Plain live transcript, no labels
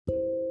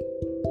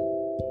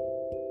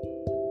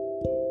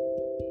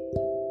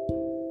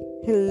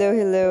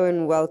Hello,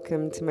 and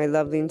welcome to my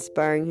lovely,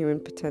 inspiring human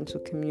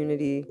potential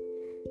community.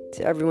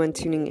 To everyone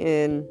tuning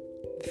in,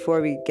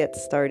 before we get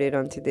started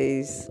on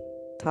today's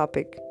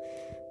topic,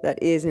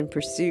 that is in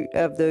pursuit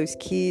of those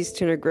keys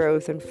to inner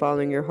growth and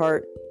following your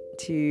heart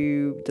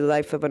to the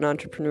life of an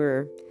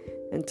entrepreneur,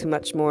 and to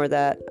much more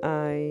that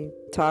I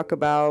talk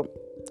about,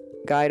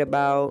 guide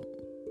about,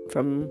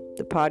 from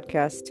the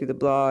podcast to the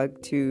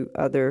blog to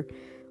other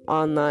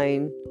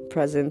online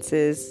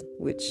presences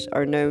which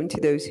are known to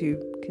those who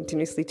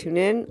continuously tune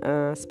in.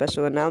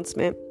 Special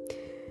announcement: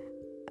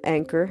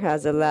 Anchor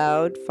has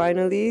allowed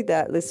finally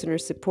that listener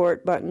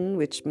support button,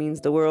 which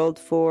means the world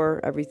for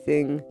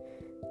everything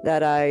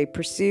that I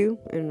pursue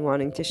and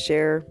wanting to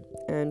share,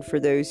 and for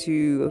those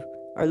who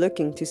are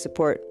looking to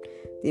support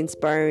the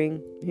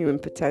inspiring human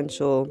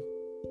potential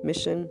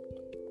mission,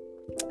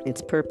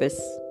 its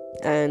purpose,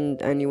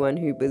 and anyone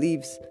who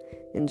believes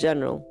in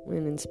general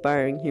in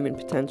inspiring human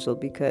potential,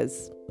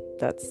 because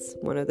that's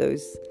one of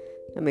those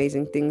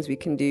amazing things we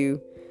can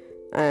do,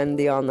 and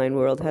the online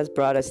world has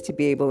brought us to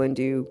be able and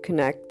do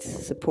connect,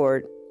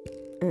 support,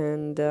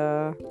 and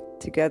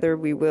together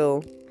we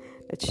will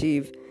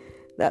achieve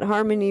that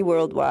harmony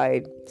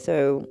worldwide.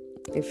 So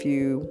if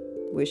you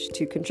wish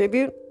to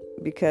contribute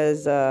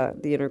because the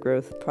inner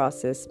growth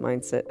process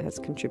mindset has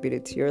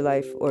contributed to your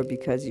life, or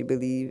because you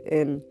believe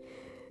in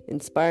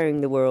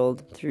inspiring the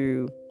world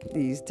through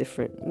these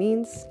different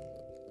means,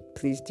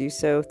 please do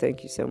so.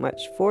 Thank you so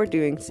much for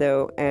doing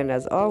so. And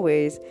as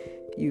always,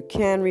 you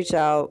can reach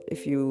out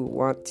if you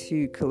want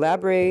to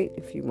collaborate,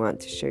 if you want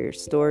to share your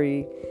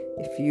story,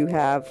 if you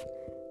have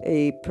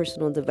a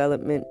personal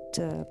development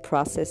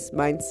process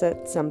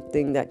mindset,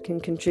 something that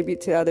can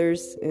contribute to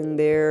others in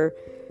their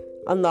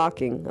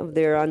unlocking of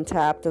their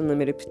untapped,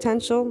 unlimited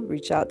potential.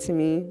 Reach out to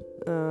me.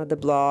 The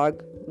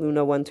blog,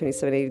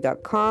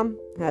 luna12780.com,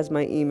 has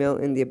my email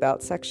in the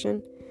About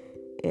section.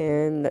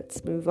 And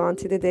let's move on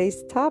to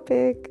today's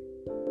topic.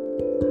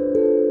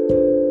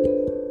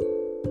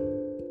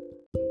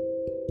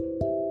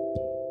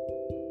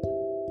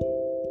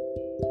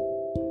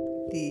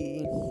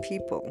 The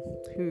people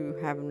who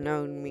have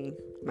known me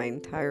my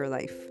entire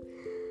life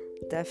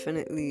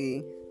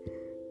definitely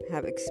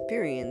have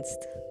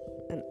experienced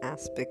an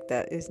aspect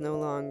that is no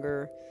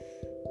longer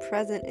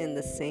present in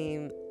the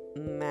same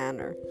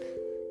manner.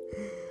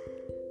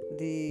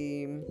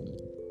 The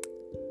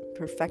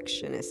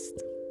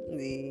perfectionist,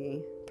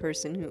 the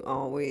person who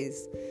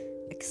always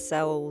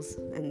excels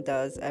and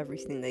does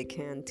everything they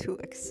can to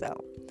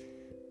excel,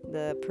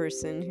 the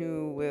person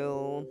who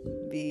will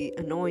be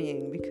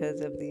annoying because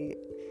of the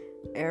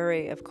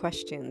array of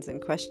questions that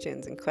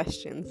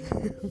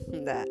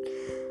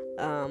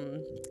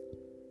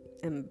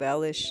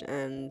embellish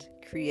and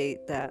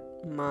create that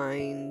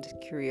mind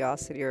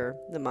curiosity, or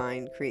the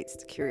mind creates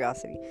the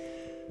curiosity.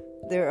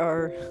 There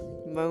are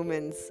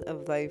moments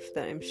of life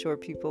that I'm sure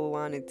people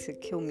wanted to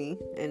kill me,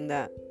 and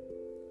that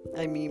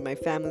I mean my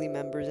family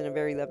members in a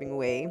very loving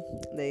way.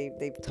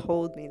 They've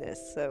told me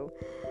this. So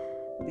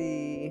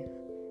the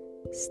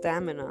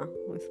stamina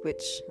with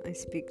which I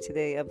speak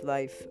today of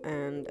life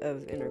and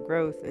of inner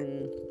growth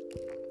and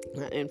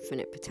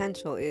infinite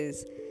potential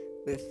is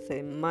with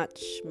a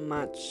much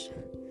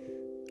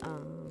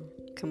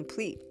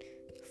complete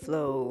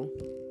flow,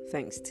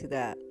 thanks to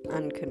that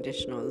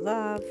unconditional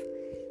love,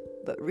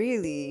 but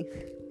really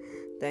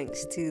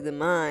thanks to the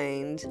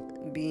mind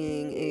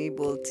being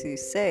able to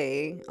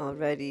say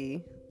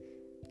already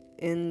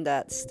in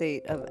that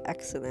state of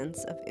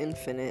excellence, of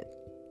infinite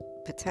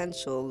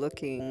potential,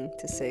 looking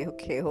to say,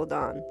 okay, hold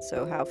on,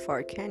 so how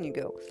far can you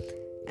go?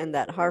 And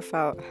that how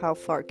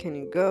far can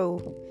you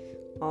go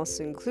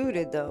also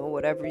included, though,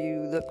 whatever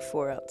you look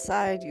for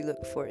outside, you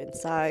look for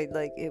inside.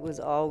 Like, it was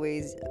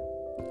always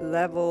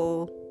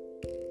leveled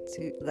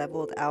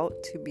out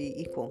to be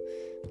equal,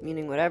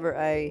 meaning whatever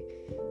I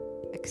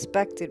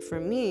expected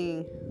from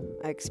me,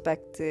 I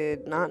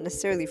expected not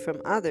necessarily from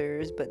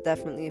others, but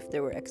definitely if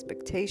there were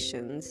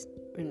expectations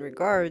in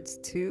regards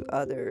to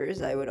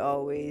others, I would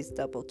always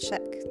double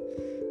check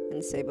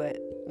and say, but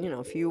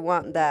if you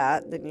want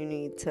that, then you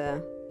need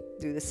to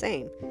do the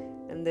same.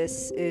 And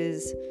this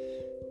is,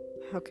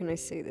 how can I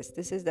say this?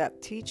 This is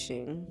that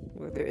teaching,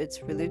 whether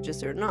it's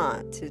religious or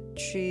not, to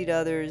treat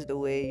others the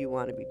way you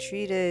want to be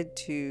treated,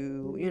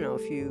 to,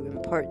 if you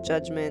impart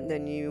judgment,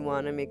 then you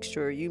want to make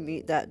sure you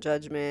meet that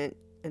judgment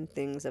and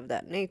things of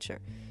that nature.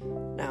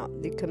 Now,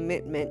 the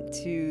commitment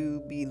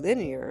to be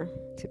linear,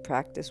 to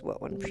practice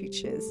what one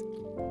preaches,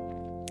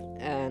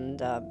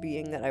 and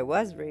being that I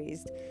was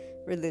raised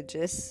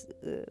religious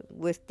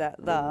with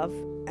that love,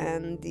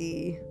 and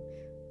the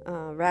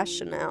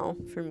rationale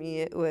for me,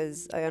 it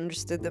was I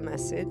understood the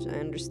message, I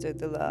understood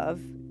the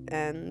love,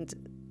 and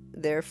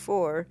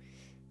therefore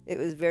it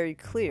was very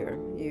clear.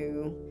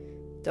 You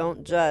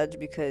don't judge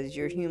because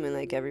you're human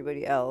like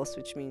everybody else,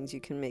 which means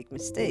you can make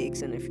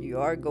mistakes, and if you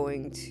are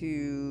going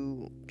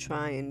to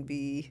try and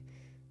be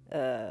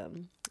a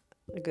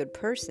good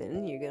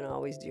person, you're going to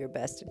always do your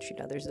best to treat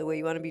others the way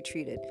you want to be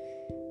treated.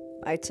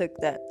 I took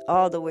that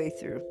all the way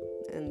through,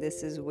 And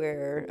this is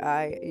where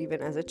I,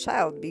 even as a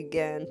child,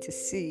 began to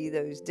see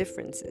those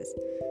differences.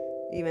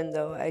 Even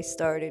though I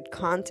started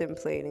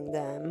contemplating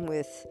them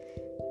with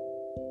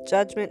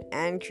judgment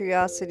and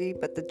curiosity,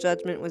 but the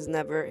judgment was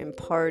never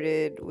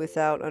imparted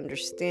without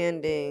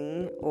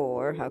understanding,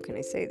 or how can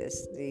I say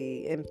this?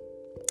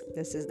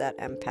 This is that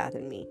empath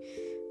in me.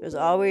 There's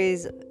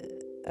always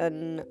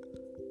an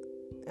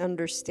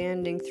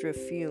understanding through a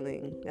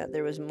feeling that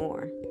there was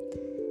more.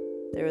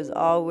 There was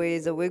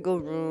always a wiggle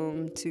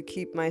room to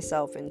keep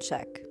myself in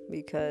check,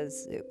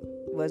 because it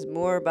was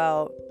more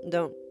about,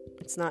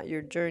 it's not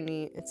your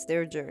journey, it's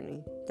their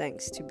journey.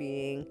 Thanks to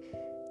being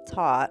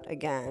taught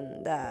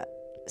again that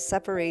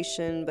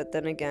separation, but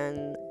then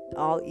again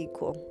all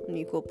equal, an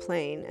equal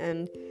plane,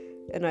 and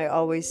I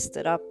always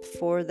stood up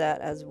for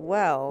that as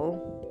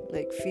well.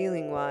 Like,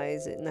 feeling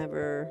wise, it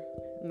never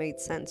made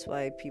sense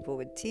why people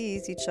would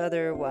tease each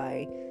other,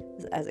 why,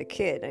 as a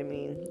kid, I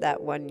mean,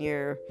 that 1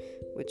 year,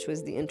 which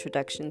was the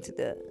introduction to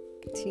the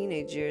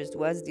teenage years,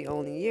 was the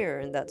only year.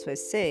 And that's why I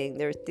was saying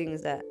there are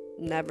things that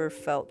never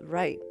felt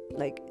right,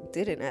 like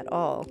didn't at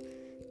all,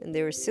 and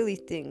they were silly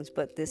things,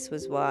 but this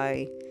was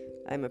why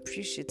I'm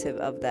appreciative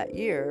of that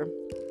year,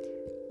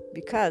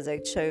 because I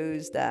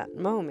chose that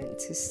moment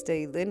to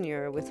stay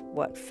linear with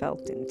what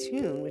felt in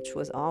tune, which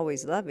was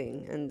always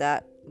loving. And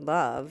that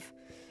love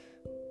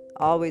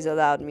always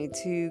allowed me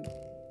to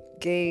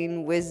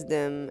gain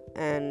wisdom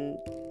and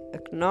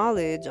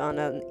acknowledge on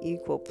an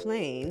equal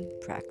plane,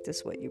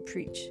 practice what you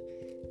preach.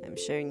 I'm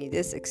sharing you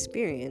this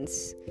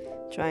experience,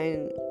 try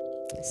and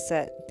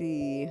set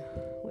the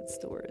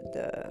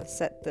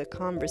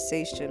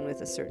conversation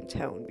with a certain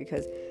tone,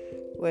 because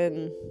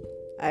when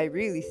I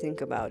really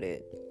think about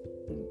it,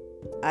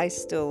 I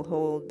still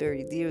hold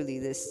very dearly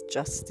this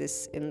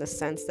justice, in the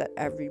sense that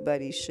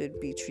everybody should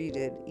be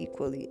treated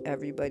equally.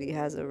 Everybody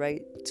has a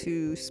right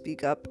to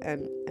speak up,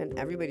 and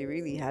everybody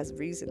really has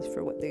reasons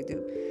for what they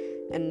do.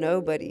 And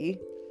nobody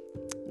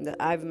that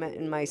I've met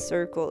in my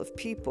circle of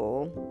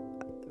people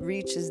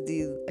reaches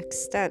the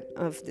extent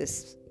of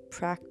this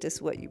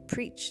practice what you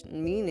preach,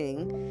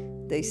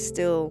 meaning they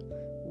still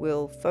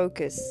will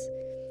focus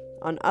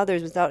on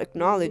others without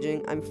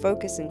acknowledging I'm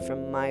focusing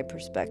from my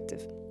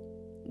perspective.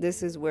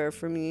 This is where,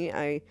 for me,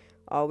 I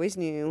always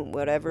knew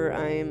whatever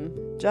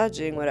I'm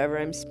judging, whatever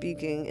I'm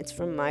speaking, it's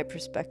from my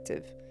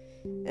perspective.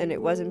 And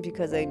it wasn't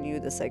because I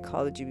knew the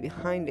psychology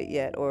behind it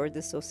yet, or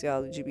the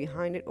sociology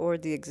behind it, or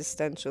the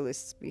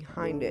existentialists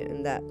behind it,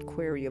 and that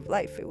query of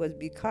life. It was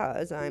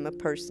because I'm a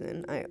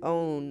person, I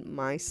own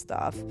my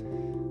stuff,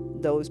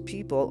 those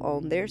people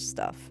own their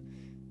stuff.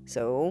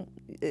 So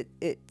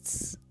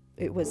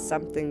it was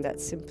something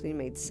that simply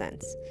made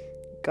sense.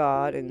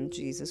 God and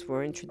Jesus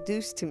were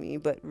introduced to me,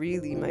 but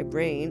really my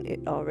brain,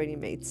 it already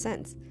made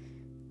sense.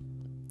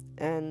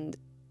 And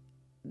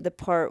the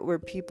part where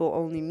people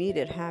only meet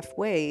it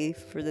halfway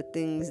for the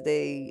things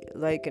they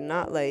like and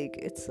not like,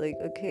 it's like,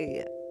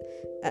 okay,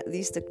 at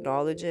least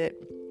acknowledge it.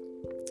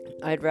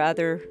 I'd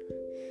rather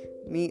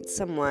meet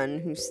someone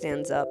who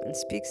stands up and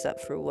speaks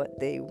up for what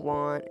they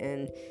want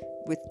and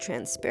with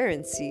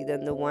transparency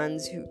than the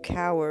ones who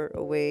cower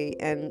away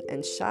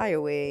and shy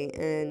away,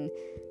 and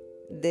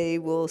they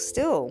will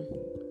still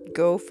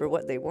go for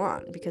what they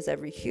want, because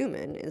every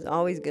human is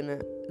always going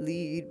to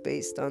lead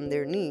based on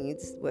their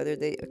needs, whether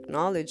they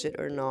acknowledge it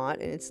or not.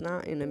 And it's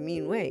not in a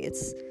mean way.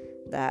 It's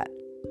that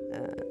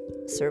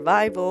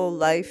survival,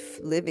 life,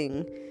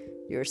 living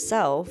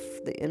yourself,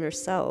 the inner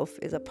self,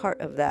 is a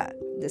part of that.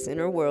 This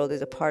inner world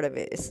is a part of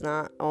it. It's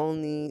not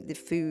only the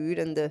food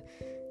and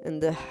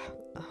the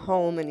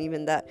home, and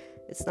even that,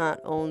 it's not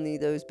only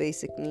those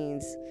basic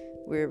needs.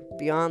 We're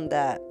beyond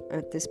that.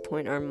 At this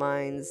point, our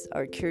minds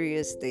are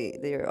curious.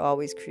 They are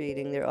always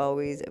creating. They're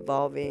always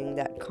evolving.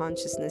 That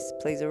consciousness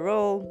plays a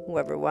role.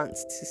 Whoever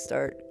wants to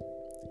start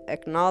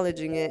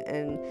acknowledging it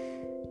and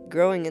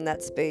growing in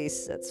that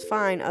space, that's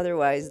fine.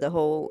 Otherwise, the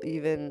whole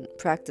even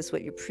practice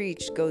what you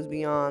preach goes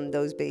beyond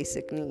those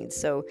basic needs.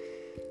 So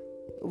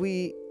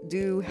we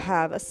do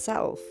have a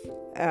self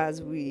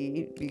as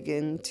we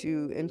begin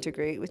to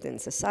integrate within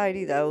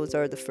society. Those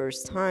are the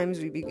first times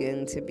we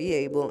begin to be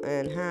able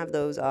and have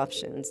those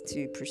options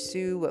to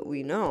pursue what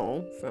we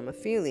know from a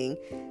feeling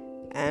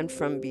and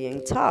from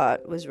being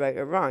taught was right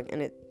or wrong.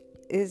 And it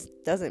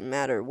doesn't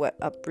matter what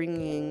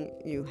upbringing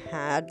you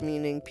had,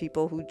 meaning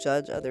people who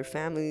judge other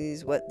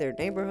families, what their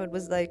neighborhood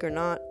was like or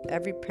not.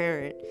 Every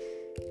parent,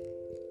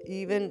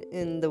 even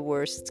in the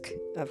worst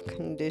of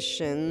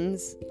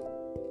conditions,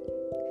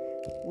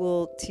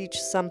 will teach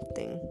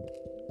something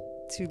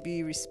to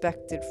be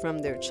respected from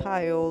their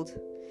child.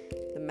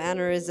 The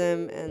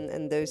mannerism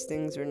and those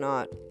things are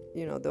not,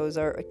 those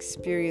are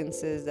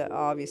experiences that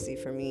obviously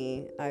for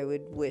me, I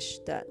would wish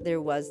that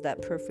there was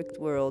that perfect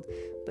world.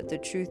 But the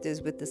truth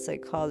is, with the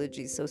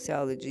psychology,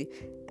 sociology,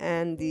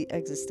 and the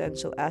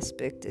existential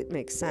aspect, it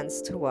makes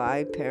sense to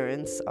why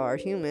parents are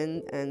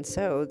human, and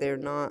so they're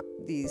not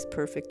these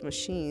perfect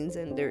machines,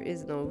 and there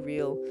is no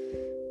real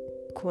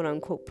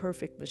quote-unquote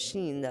perfect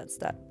machine. That's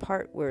that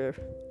part where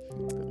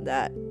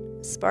that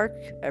spark,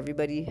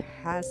 everybody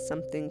has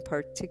something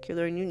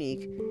particular and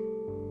unique,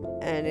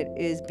 and it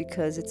is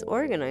because it's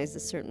organized a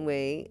certain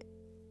way,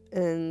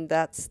 and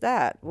that's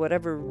that.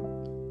 Whatever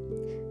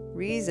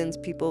reasons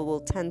people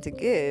will tend to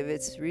give,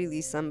 it's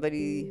really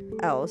somebody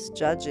else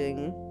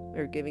judging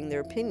or giving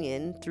their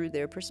opinion through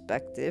their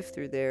perspective,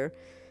 through their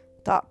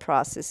thought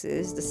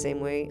processes, the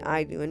same way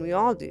I do and we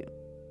all do.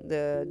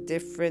 The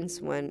difference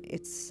when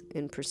it's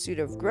in pursuit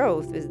of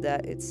growth is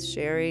that it's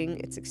sharing,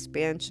 it's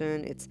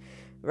expansion, it's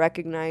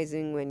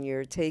recognizing when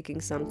you're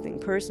taking something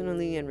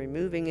personally and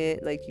removing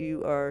it, like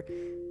you are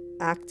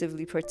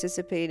actively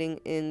participating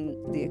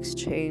in the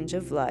exchange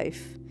of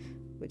life,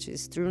 which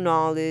is through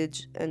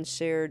knowledge and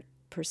shared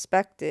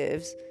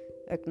perspectives.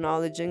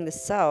 Acknowledging the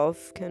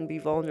self can be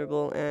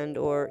vulnerable and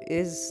or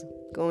is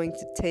going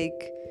to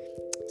take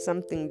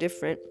something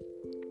different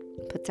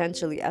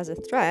potentially as a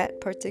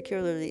threat,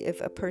 particularly if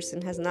a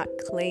person has not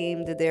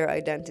claimed their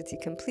identity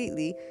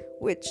completely,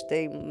 which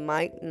they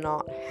might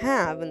not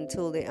have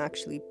until they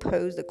actually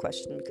pose the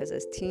question, because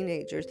as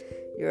teenagers,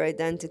 your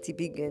identity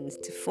begins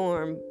to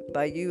form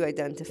by you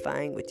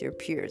identifying with your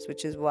peers,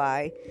 which is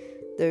why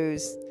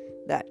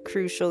that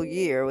crucial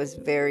year was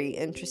very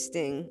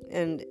interesting,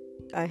 and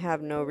I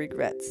have no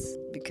regrets,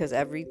 because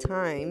every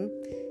time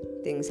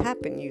things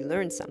happen, you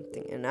learn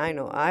something, and I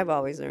know I've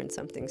always learned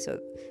something, so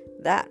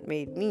that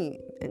made me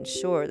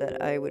ensure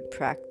that I would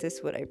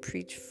practice what I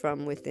preach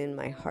from within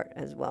my heart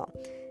as well,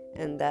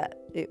 and that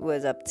it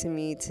was up to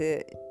me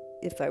to,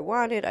 if I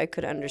wanted, I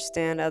could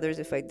understand others.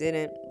 If I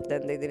didn't,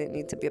 then they didn't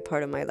need to be a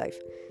part of my life.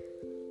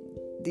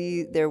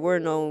 There were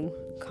no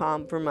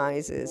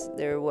compromises.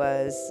 There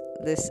was,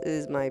 this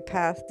is my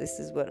path, this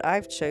is what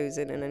I've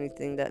chosen, and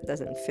anything that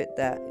doesn't fit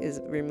that is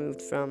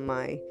removed from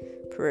my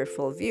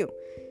peripheral view.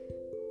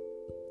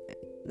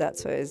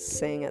 That's what I was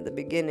saying at the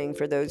beginning.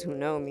 For those who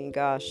know me,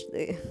 gosh,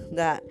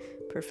 that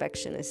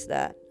perfectionist,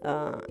 that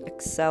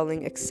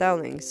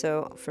excelling.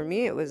 So for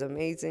me, it was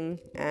amazing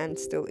and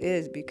still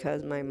is,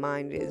 because my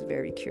mind is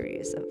very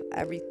curious of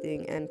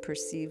everything and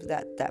perceives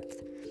that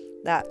depth.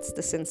 That's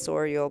the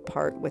sensorial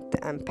part with the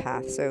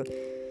empath. So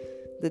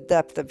the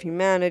depth of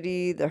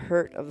humanity, the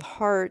hurt of the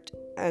heart,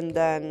 and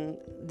then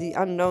the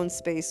unknown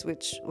space,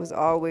 which was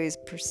always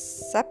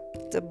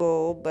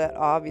perceptible, but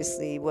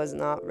obviously was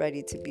not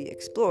ready to be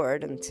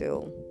explored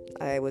until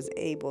I was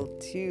able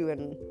to,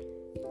 and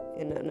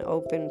in an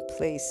open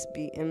place,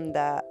 be in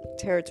that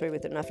territory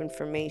with enough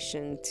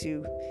information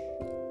to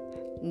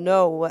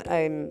know what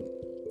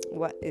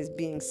is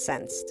being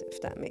sensed,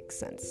 if that makes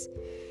sense.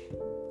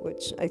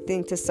 Which I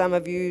think to some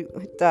of you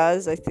it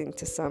does, I think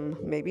to some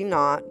maybe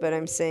not, but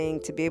I'm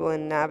saying to be able to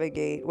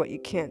navigate what you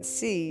can't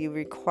see, you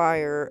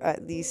require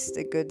at least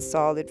a good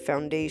solid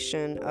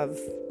foundation of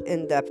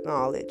in-depth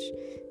knowledge.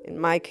 In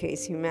my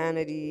case,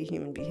 humanity,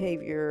 human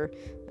behavior,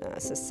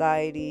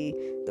 society,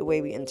 the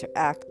way we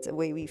interact, the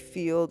way we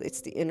feel.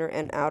 It's the inner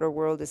and outer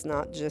world. It's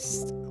not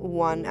just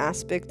one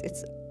aspect.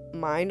 It's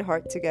mind,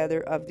 heart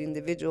together of the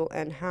individual,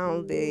 and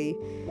how they,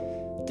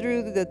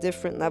 through the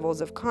different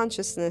levels of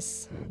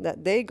consciousness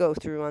that they go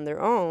through on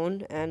their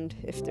own, and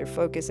if they're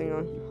focusing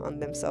on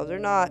themselves or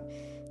not,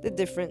 the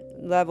different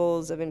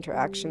levels of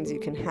interactions you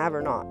can have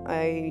or not.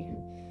 I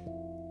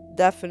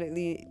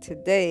definitely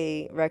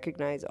today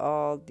recognize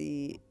all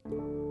the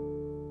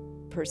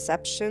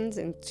perceptions,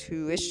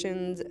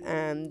 intuitions,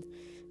 and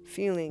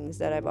feelings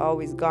that I've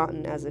always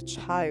gotten as a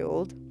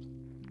child,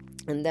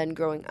 and then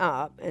growing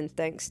up, and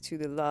thanks to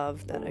the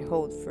love that I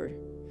hold for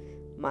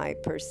my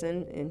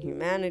person in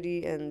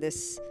humanity and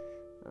this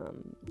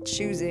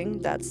choosing,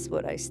 that's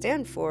what I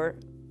stand for,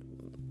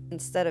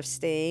 instead of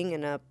staying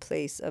in a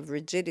place of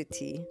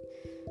rigidity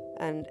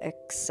and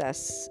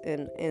excess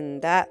in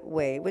that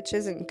way, which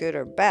isn't good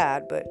or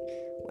bad, but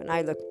when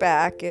I look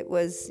back, it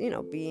was,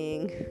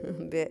 being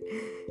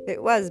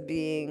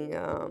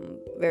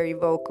very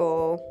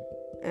vocal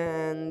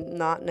and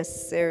not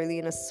necessarily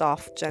in a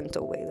soft,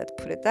 gentle way, let's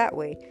put it that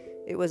way.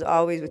 It was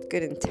always with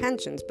good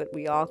intentions, but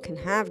we all can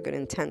have good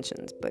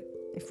intentions. But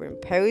if we're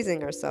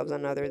imposing ourselves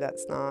on others,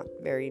 that's not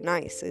very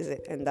nice, is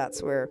it? And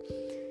that's where,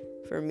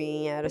 for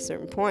me, at a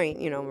certain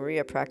point,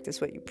 Maria,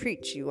 practice what you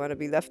preach. You want to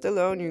be left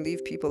alone, you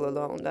leave people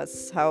alone.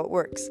 That's how it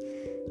works.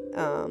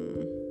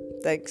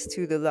 Thanks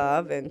to the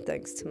love, and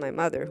thanks to my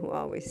mother, who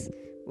always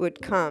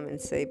would come and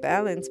say,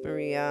 balance,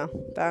 Maria,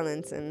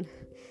 balance. And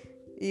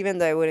even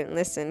though I wouldn't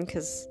listen,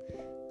 because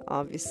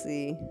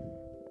obviously,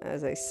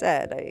 as I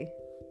said,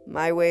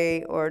 my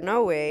way or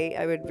no way,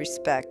 I would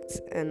respect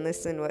and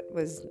listen what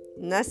was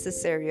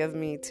necessary of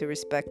me to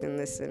respect and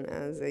listen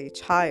as a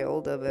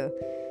child of a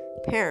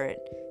parent.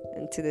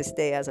 And to this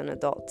day, as an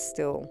adult,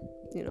 still,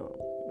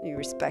 you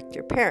respect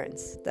your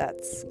parents.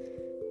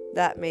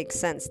 That makes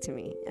sense to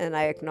me. And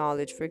I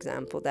acknowledge, for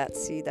example,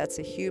 that's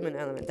a human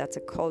element. That's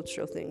a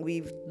cultural thing.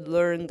 We've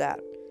learned that.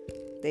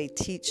 They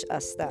teach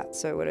us that.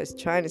 So what I was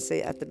trying to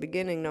say at the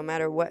beginning, no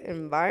matter what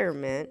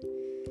environment,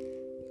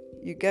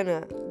 you're going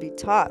to be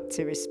taught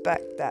to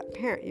respect that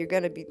parent. You're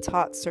going to be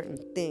taught certain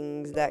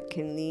things that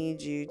can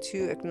lead you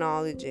to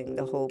acknowledging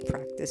the whole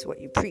practice,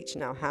 what you preach.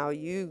 Now, how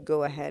you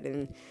go ahead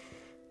and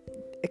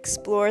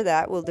explore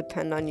that will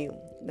depend on you.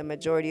 the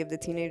majority of the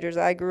teenagers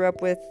I grew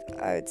up with,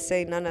 I would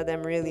say none of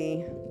them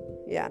really,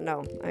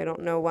 I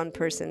don't know one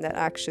person that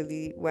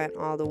actually went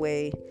all the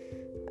way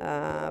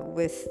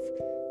with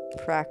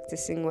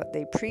practicing what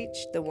they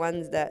preached. The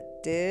ones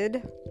that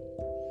did,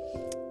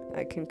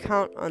 I can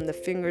count on the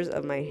fingers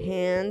of my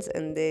hands,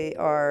 and they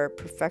are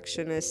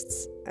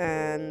perfectionists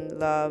and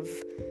love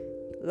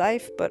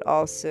life, but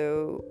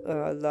also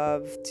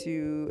love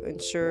to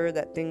ensure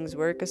that things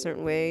work a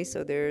certain way.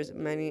 So there's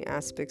many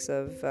aspects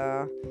of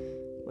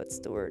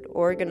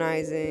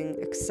organizing,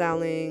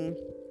 excelling,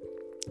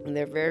 and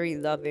they're very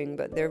loving,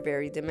 but they're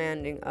very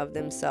demanding of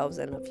themselves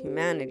and of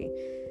humanity.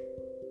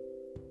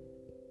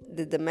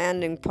 The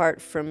demanding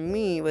part from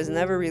me was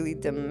never really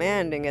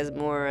demanding as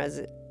more as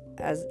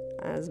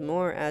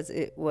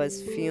it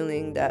was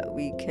feeling that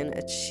we can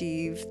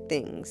achieve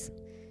things.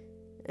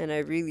 And I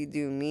really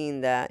do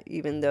mean that,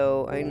 even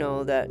though I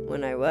know that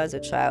when I was a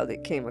child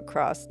it came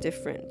across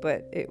different,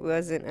 but it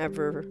wasn't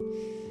ever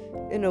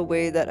in a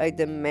way that I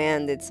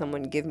demanded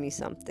someone give me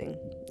something.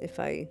 If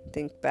I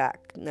think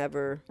back,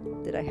 never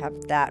did I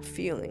have that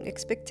feeling.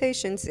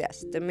 Expectations,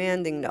 yes.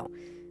 Demanding, no.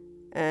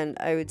 And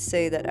I would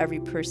say that every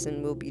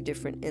person will be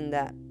different in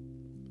that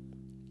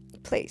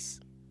place.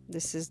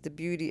 This is the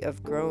beauty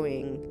of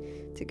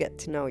growing, to get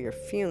to know your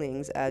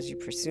feelings as you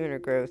pursue inner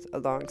growth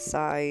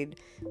alongside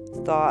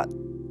thought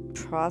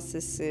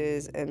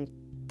processes and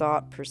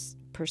thought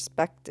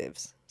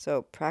perspectives.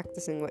 So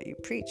practicing what you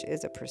preach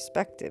is a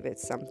perspective.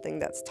 It's something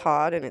that's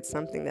taught, and it's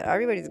something that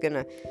everybody's going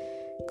to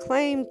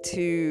claim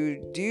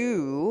to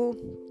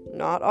do.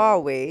 Not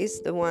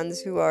always. The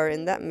ones who are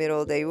in that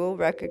middle, they will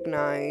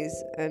recognize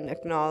and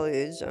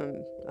acknowledge,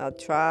 I'll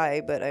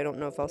try, but I don't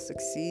know if I'll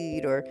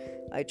succeed, or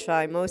I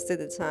try most of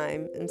the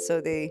time. And so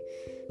they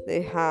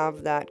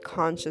have that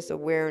conscious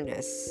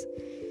awareness.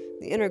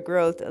 The inner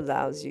growth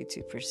allows you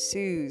to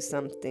pursue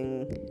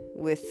something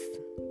with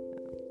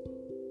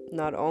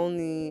not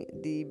only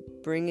the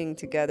bringing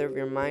together of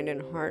your mind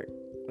and heart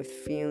with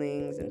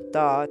feelings and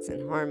thoughts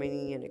and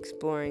harmony, and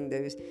exploring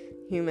those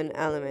human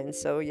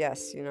elements. So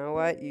yes, you know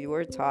what? You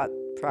were taught,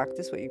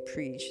 practice what you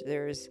preach.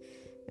 There's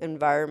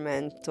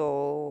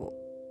environmental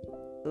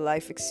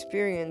life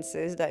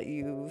experiences that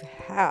you've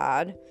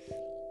had,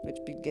 which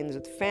begins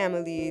with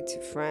family, to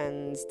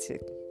friends, to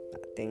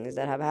things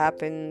that have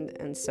happened,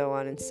 and so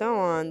on,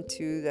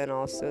 to then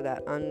also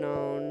that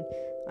unknown,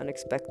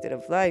 unexpected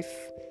of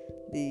life.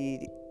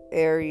 The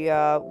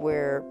area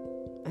where,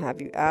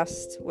 have you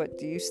asked, what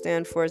do you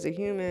stand for as a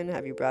human?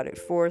 Have you brought it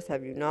forth?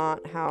 Have you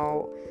not?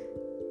 How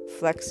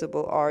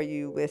flexible are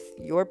you with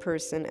your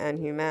person and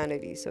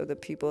humanity? So the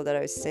people that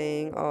I was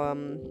saying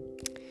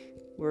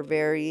were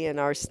very, and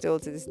are still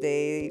to this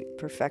day,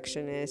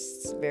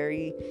 perfectionists,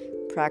 very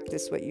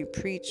practice what you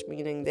preach,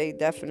 meaning they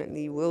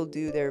definitely will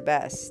do their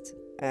best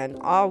and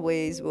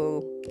always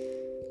will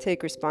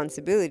take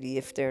responsibility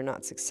if they're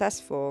not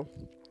successful.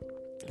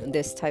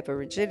 This type of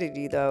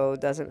rigidity, though,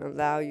 doesn't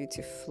allow you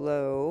to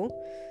flow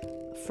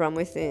from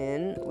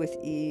within with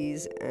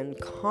ease and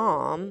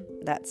calm,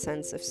 that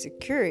sense of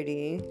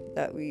security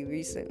that we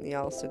recently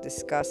also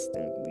discussed,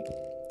 and we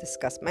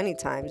discussed many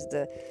times,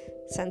 the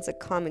sense of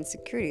calm and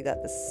security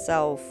that the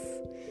self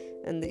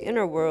and the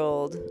inner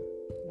world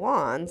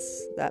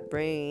wants. That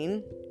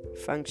brain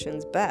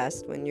functions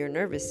best when your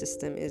nervous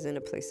system is in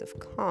a place of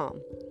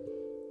calm.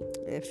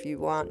 If you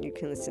want, you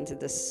can listen to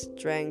the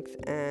Strength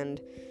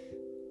and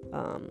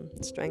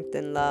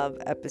Love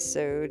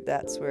episode.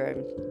 That's where I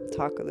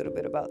talk a little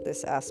bit about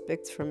this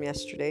aspect from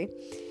yesterday.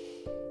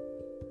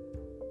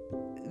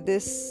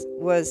 This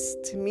was,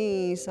 to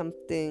me,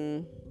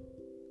 something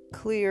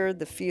clear,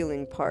 the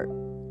feeling part.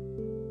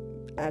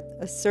 At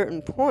a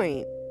certain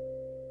point,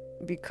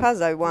 because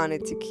I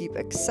wanted to keep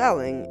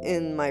excelling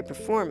in my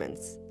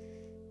performance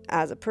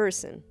as a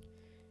person.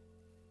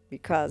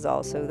 Because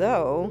also,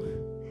 though,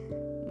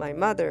 my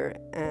mother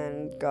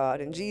and God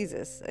and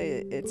Jesus,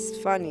 it's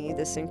funny,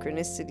 the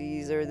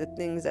synchronicities or the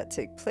things that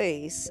take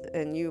place,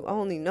 and you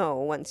only know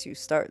once you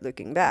start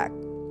looking back.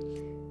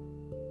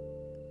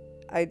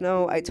 I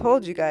know I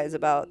told you guys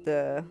about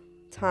the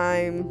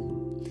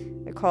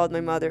time I called my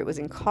mother. It was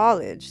in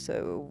college,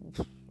 so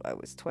I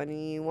was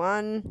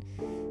 21,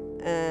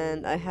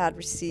 and I had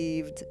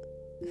received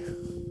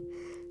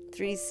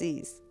 3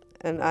 C's,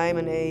 and I'm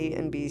an A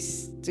and B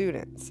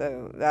student,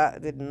 so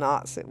that did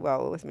not sit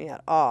well with me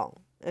at all.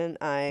 And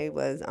I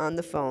was on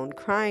the phone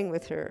crying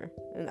with her,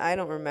 and I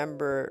don't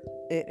remember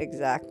it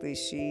exactly.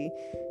 She,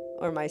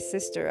 or my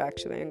sister,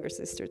 actually, my younger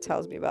sister,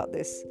 tells me about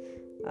this,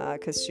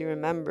 because she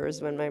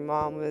remembers when my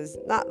mom was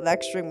not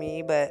lecturing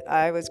me, but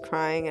I was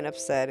crying and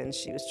upset, and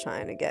she was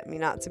trying to get me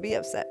not to be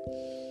upset.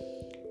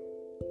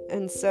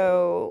 And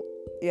so,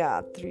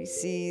 3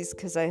 C's,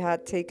 because I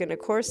had taken a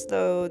course,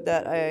 though,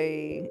 that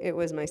it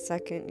was my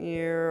second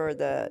year,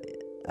 or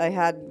I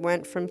had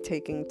went from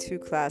taking 2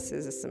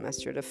 classes a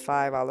semester to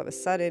 5 all of a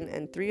sudden,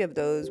 and 3 of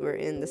those were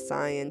in the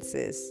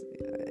sciences.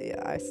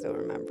 I still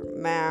remember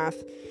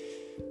math,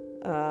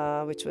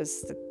 which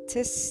was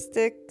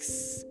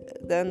statistics.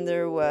 Then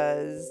there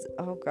was,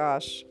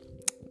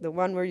 the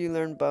one where you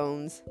learn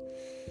bones.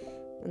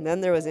 And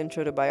then there was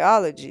intro to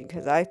biology,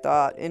 because I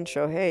thought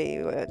intro,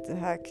 hey, what the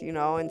heck,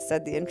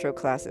 instead the intro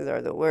classes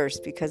are the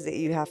worst, because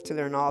you have to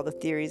learn all the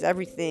theories,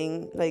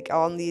 everything, like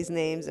all these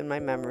names in my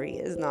memory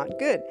is not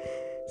good.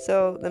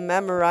 So the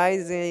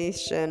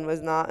memorization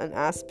was not an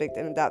aspect,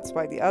 and that's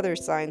why the other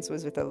science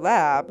was with a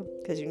lab,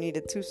 because you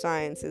needed 2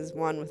 sciences,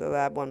 one with a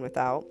lab, one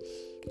without.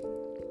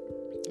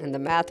 And the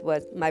math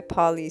was my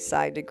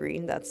poli-sci degree,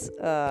 that's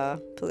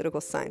political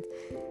science.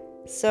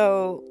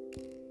 So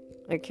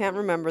I can't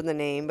remember the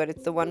name, but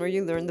it's the one where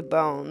you learn the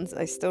bones.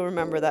 I still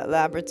remember that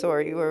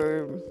laboratory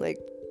where we're like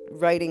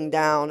writing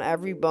down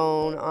every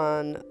bone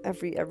on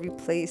every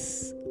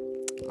place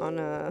on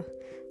a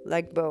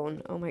leg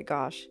bone. Oh my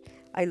gosh.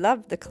 I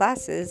loved the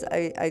classes.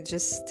 I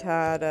just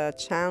had a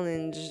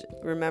challenge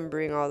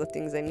remembering all the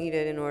things I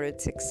needed in order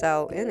to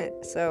excel in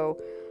it.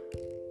 So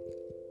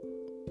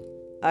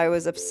I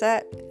was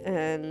upset,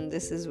 and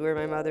this is where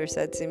my mother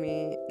said to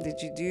me, "Did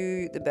you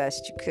do the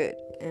best you could?"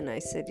 And I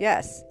said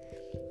yes.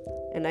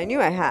 And I knew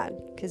I had,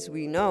 because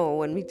we know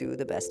when we do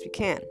the best we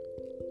can.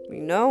 We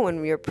know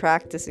when we are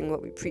practicing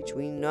what we preach.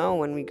 We know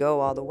when we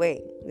go all the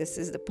way. This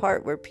is the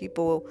part where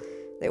people,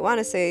 they want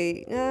to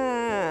say,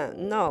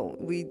 no,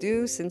 we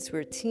do since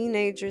we're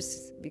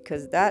teenagers,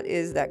 because that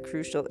is that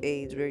crucial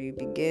age where you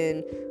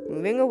begin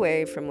moving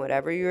away from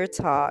whatever you're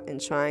taught and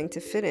trying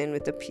to fit in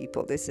with the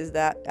people. This is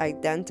that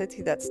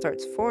identity that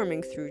starts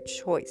forming through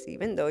choice.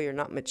 Even though you're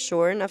not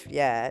mature enough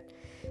yet,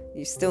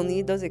 you still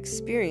need those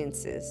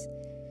experiences.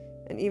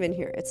 And even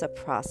here, it's a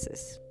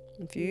process.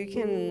 If you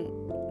can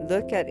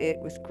look at it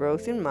with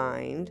growth in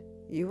mind,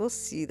 you will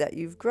see that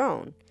you've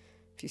grown.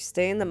 If you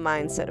stay in the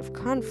mindset of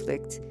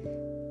conflict,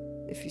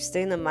 if you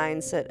stay in the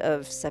mindset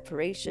of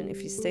separation,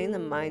 if you stay in the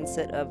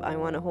mindset of, I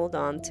want to hold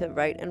on to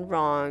right and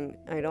wrong,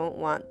 I don't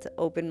want to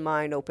open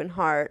mind, open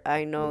heart,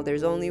 I know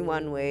there's only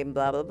one way,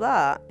 blah, blah,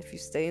 blah. If you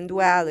stay in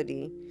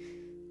duality,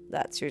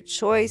 that's your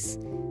choice.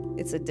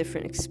 It's a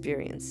different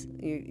experience.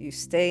 You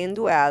stay in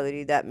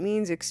duality. That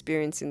means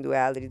experiencing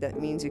duality. That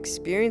means you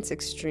experience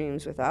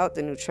extremes without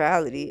the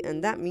neutrality.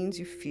 And that means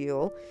you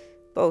feel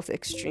both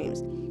extremes.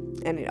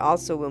 And it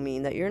also will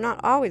mean that you're not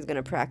always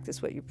going to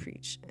practice what you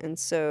preach. And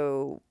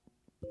so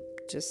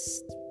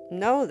just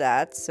know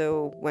that.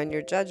 So when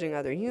you're judging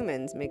other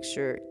humans, make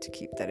sure to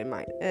keep that in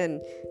mind.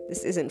 And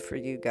this isn't for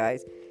you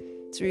guys.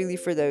 It's really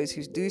for those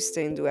who do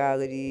stay in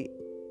duality.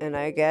 And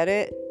I get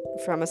it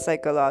from a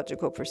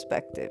psychological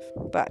perspective.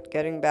 But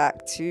getting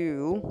back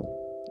to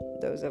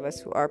those of us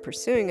who are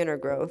pursuing inner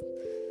growth,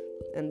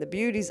 and the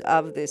beauties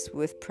of this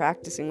with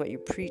practicing what you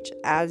preach,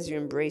 as you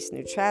embrace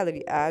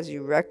neutrality, as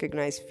you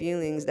recognize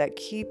feelings that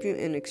keep you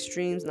in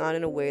extremes, not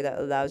in a way that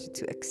allows you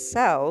to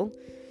excel.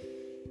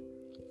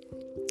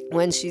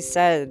 When she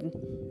said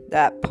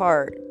that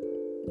part,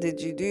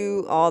 did you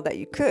do all that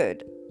you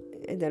could?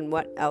 And then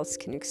what else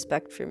can you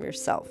expect from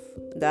yourself?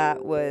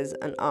 That was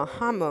an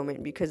aha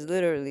moment, because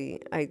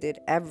literally I did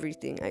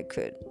everything I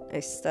could.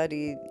 I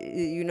studied,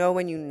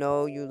 when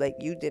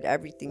you did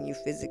everything you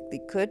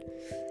physically could.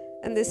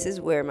 And this is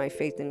where my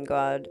faith in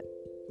God,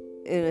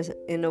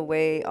 in a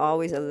way,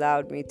 always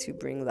allowed me to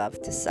bring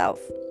love to self.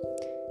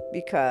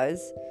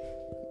 Because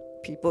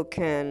people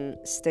can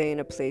stay in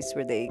a place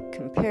where they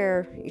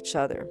compare each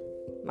other.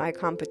 My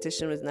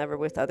competition was never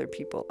with other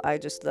people. I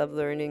just love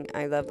learning.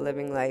 I love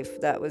living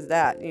life. That was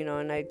that,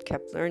 and I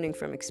kept learning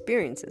from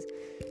experiences.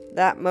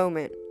 That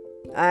moment,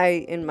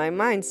 in my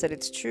mind said,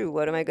 it's true.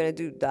 What am I going to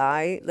do?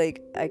 Die?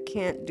 Like, I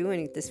can't do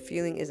anything. This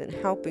feeling isn't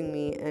helping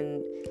me.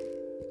 And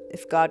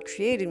if God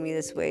created me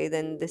this way,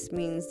 then this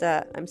means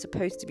that I'm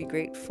supposed to be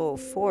grateful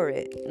for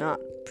it, not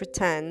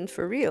pretend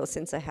for real,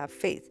 since I have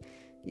faith.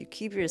 You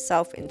keep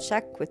yourself in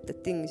check with the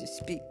things you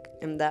speak.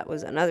 And that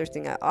was another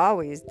thing I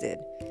always did.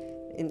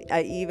 And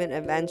I even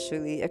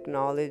eventually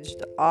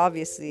acknowledged,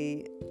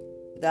 obviously,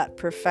 that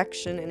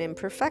perfection and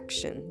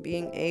imperfection,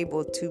 being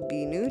able to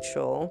be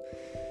neutral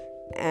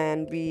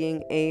and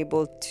being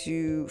able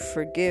to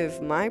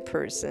forgive my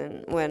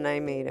person when I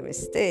made a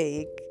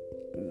mistake,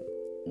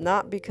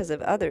 not because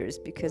of others,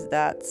 because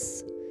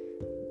that's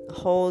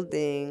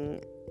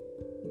holding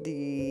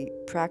the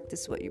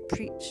practice what you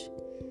preach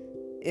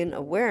in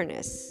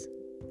awareness.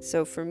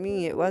 So for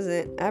me, it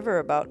wasn't ever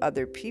about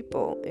other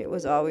people. It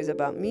was always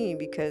about me,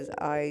 because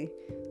I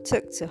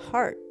took to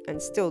heart,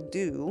 and still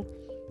do,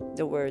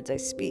 the words I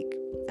speak.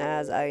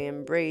 As I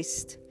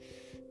embraced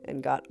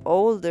and got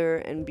older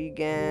and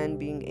began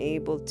being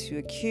able to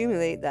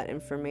accumulate that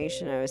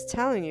information I was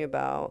telling you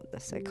about, the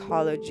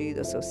psychology,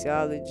 the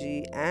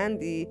sociology, and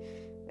the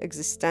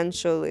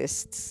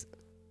existentialists,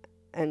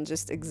 and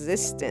just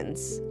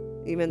existence,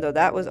 even though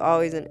that was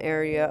always an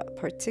area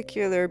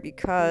particular,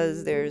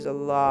 because there's a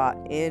lot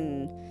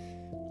in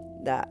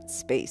that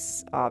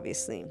space.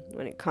 Obviously,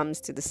 when it comes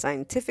to the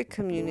scientific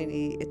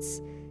community, it's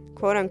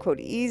quote unquote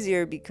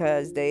easier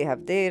because they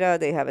have data,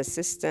 they have a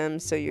system,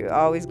 so you're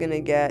always going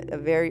to get a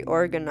very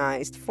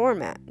organized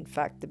format. In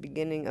fact, the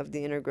beginning of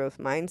the Inner Growth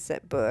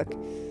Mindset book,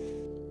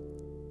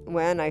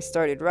 when I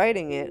started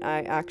writing it,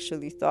 I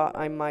actually thought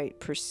I might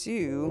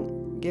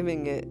pursue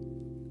giving it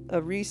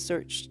a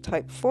research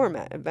type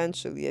format.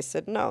 Eventually, I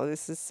said, no,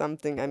 this is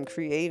something I'm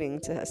creating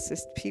to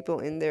assist people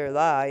in their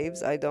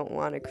lives. I don't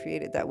want to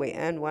create it that way.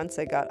 And once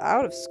I got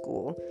out of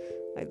school,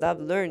 I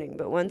loved learning.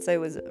 But once I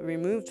was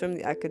removed from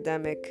the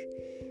academic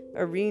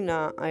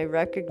arena, I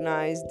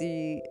recognized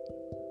the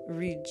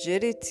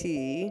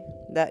rigidity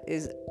that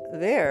is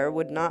there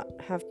would not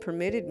have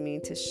permitted me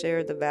to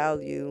share the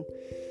value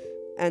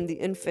and the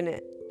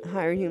infinite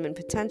higher human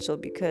potential,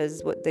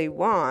 because what they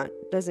want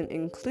doesn't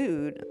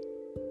include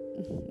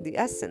the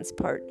essence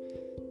part,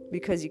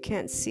 because you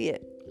can't see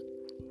it.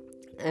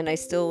 And I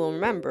still will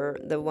remember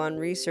the one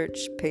research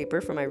paper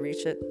for my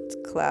research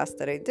class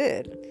that I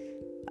did.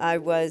 I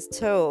was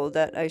told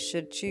that I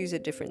should choose a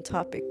different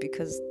topic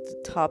because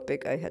the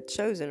topic I had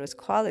chosen was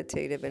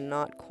qualitative and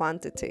not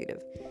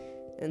quantitative.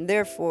 And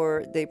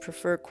therefore, they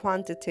prefer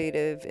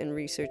quantitative in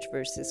research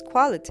versus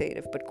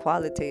qualitative, but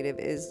qualitative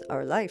is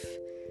our life.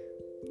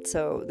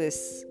 So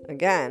this,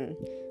 again,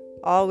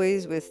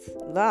 always with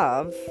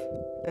love,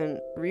 and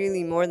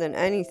really more than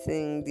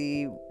anything,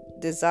 the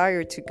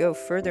desire to go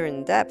further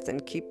in depth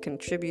and keep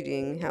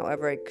contributing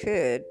however I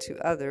could to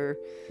other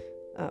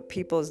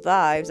people's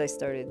lives. I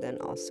started then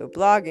also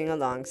blogging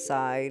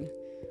alongside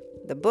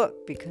the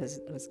book because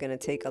it was going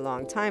to take a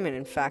long time, and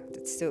in fact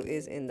it still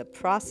is in the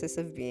process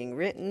of being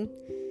written.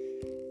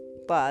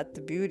 But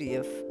the beauty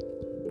of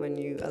when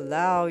you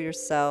allow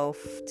yourself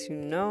to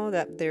know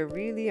that there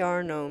really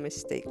are no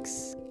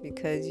mistakes,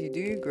 because you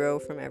do grow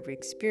from every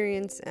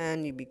experience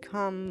and you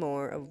become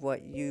more of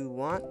what you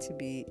want to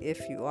be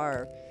if you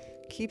are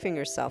keeping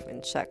yourself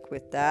in check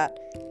with that,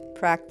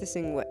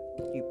 practicing what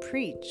you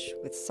preach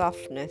with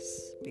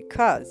softness,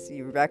 because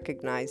you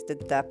recognize the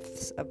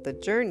depths of the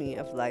journey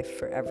of life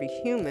for every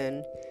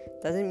human.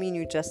 Doesn't mean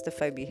you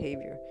justify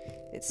behavior.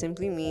 It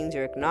simply means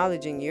you're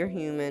acknowledging you're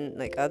human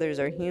like others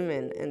are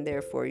human, and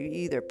therefore you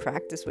either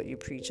practice what you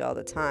preach all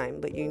the time,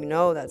 but you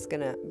know that's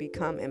going to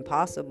become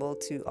impossible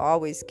to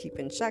always keep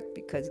in check,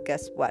 because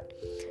guess what?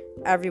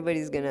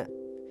 Everybody's going to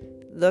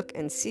look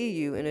and see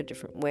you in a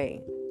different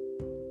way.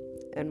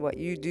 And what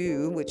you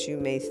do, which you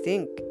may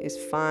think is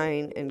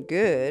fine and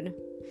good,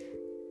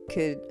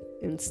 could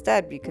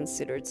instead be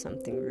considered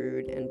something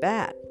rude and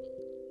bad.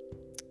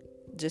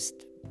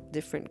 Just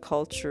different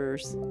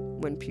cultures,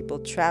 when people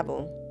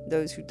travel,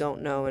 those who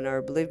don't know and are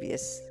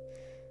oblivious,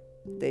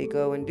 they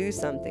go and do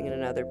something in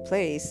another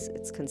place,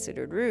 it's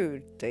considered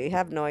rude. They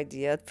have no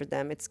idea. For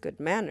them, it's good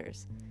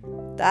manners.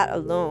 That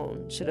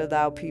alone should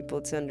allow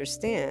people to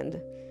understand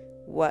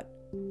what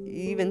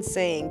even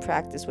saying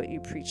practice what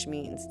you preach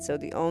means. So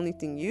the only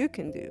thing you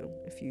can do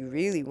if you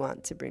really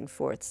want to bring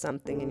forth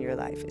something in your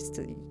life is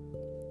to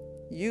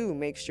you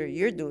make sure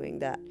you're doing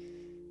that.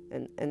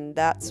 And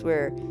that's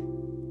where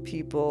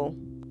people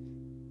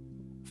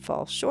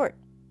fall short.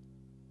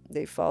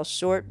 They fall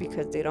short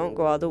because they don't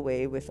go all the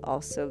way with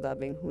also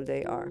loving who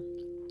they are.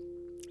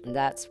 And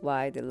that's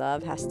why the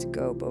love has to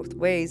go both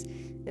ways,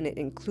 and it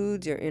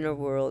includes your inner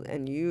world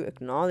and you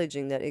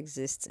acknowledging that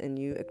exists, and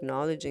you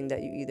acknowledging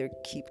that you either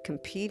keep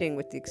competing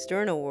with the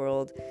external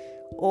world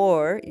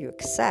or you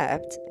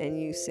accept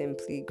and you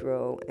simply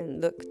grow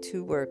and look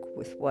to work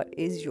with what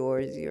is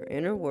yours, your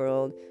inner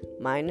world,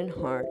 mind and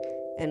heart,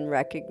 and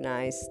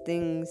recognize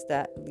things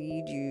that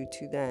lead you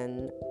to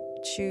then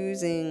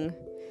choosing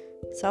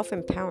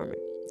self-empowerment,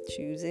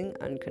 choosing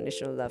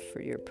unconditional love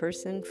for your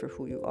person, for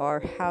who you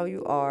are, how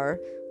you are,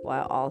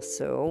 while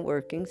also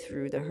working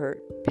through the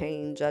hurt,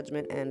 pain,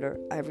 judgment, and or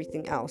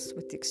everything else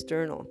with the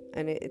external.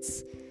 And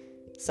it's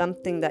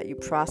something that you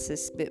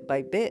process bit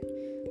by bit.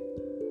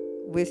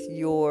 With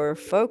your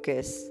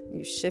focus,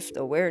 you shift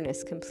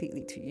awareness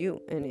completely to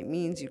you. And it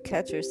means you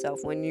catch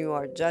yourself when you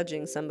are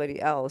judging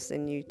somebody else,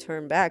 and you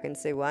turn back and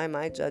say, why am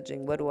I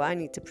judging? What do I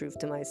need to prove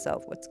to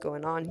myself? What's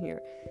going on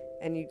here?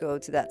 And you go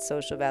to that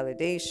social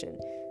validation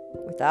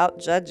without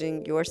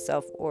judging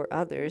yourself or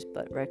others,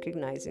 but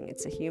recognizing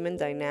it's a human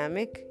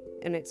dynamic,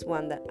 and it's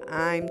one that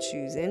I'm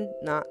choosing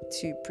not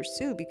to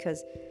pursue,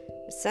 because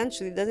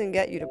essentially it doesn't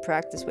get you to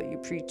practice what you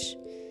preach.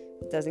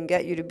 It doesn't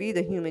get you to be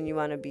the human you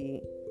want to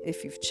be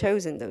if you've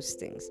chosen those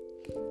things.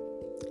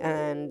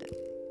 And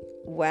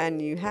when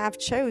you have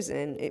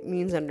chosen, it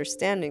means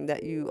understanding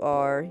that you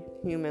are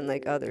human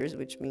like others,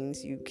 which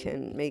means you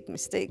can make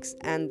mistakes.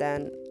 And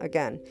then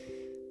again,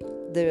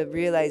 the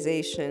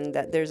realization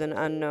that there's an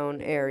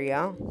unknown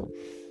area,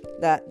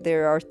 that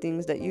there are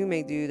things that you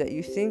may do that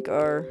you think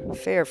are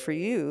fair for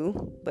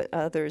you, but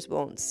others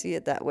won't see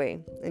it that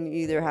way. And you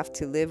either have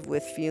to live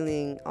with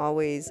feeling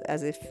always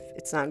as if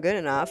it's not good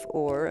enough,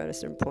 or at a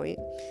certain point,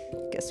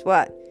 guess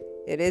what?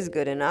 It is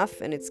good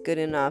enough, and it's good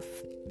enough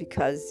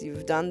because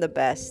you've done the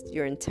best.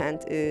 Your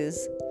intent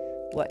is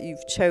what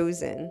you've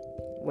chosen.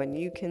 When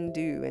you can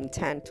do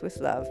intent with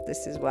love,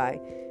 this is why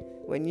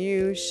when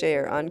you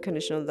share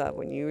unconditional love,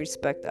 when you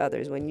respect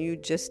others, when you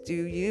just do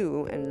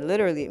you, and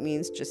literally it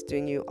means just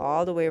doing you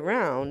all the way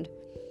around,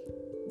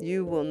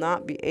 you will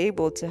not be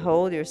able to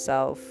hold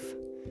yourself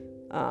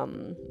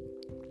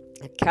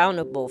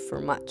accountable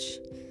for much,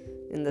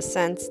 in the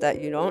sense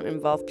that you don't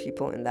involve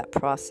people in that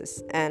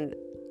process. And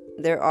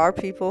there are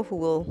people who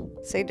will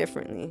say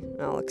differently.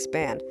 I'll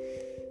expand.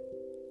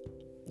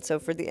 So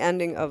for the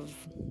ending of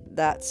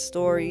that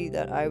story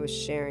that I was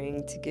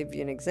sharing, to give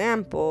you an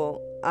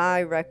example,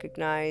 I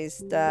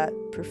recognize that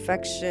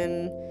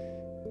perfection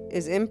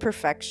is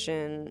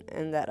imperfection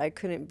and that I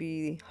couldn't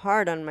be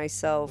hard on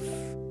myself,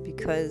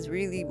 because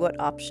really, what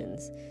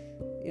options?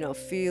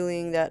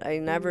 Feeling that I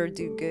never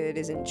do good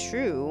isn't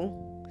true.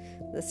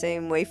 The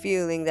same way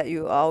feeling that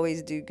you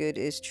always do good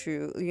is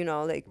true.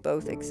 Like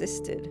both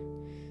existed.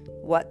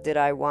 What did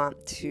I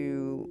want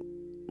to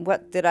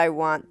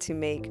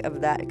make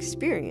of that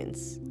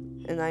experience?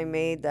 And I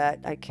made that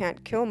I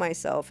can't kill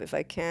myself if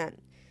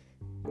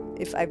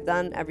I've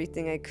done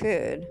everything I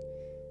could.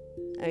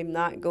 I'm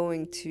not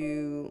going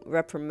to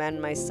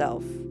reprimand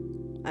myself.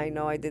 I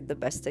know I did the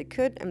best I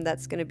could, and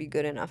that's going to be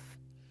good enough.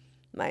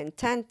 My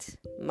intent,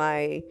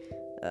 my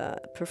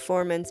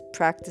performance,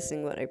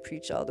 practicing what I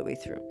preach all the way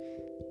through.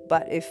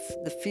 But if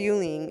the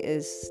feeling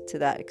is to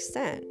that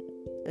extent,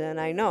 then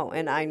I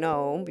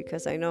know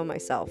because I know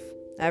myself.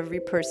 Every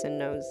person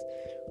knows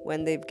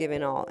when they've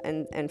given all.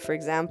 And for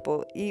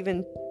example,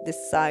 even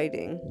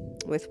deciding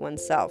with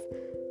oneself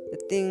the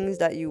things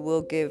that you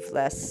will give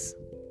less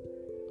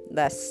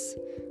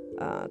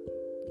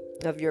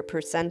of your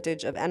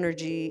percentage of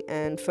energy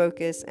and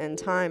focus and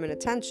time and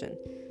attention.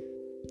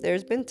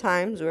 There's been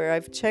times where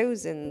I've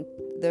chosen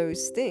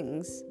those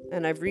things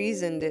and I've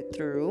reasoned it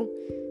through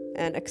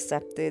and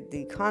accepted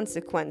the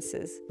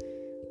consequences.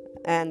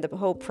 And the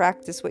whole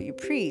practice what you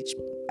preach,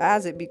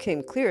 as it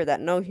became clear that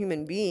no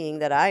human being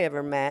that I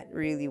ever met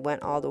really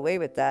went all the way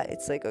with that,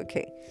 it's like,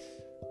 okay,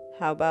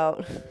 how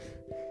about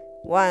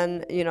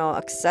one,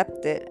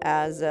 accept it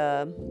as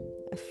a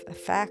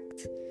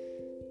fact.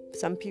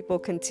 Some people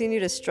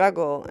continue to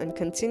struggle and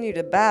continue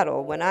to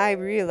battle. When I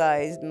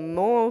realized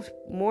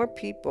more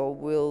people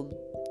will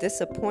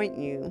disappoint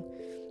you,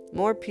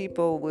 more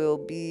people will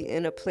be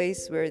in a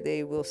place where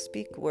they will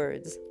speak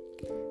words,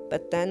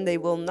 but then they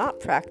will not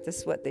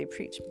practice what they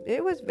preach.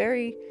 It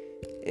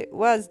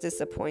was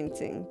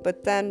disappointing.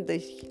 But then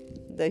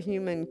the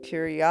human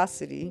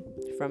curiosity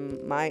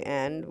from my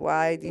end,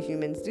 why do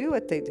humans do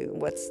what they do?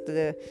 What's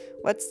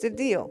the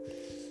deal?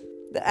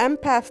 The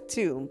empath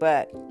too,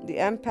 but the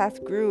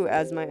empath grew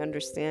as my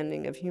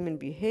understanding of human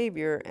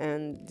behavior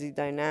and the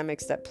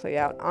dynamics that play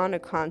out on a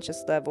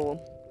conscious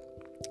level.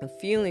 The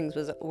feelings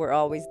were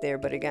always there,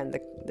 but again,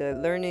 the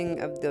learning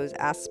of those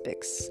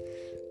aspects,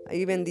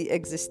 even the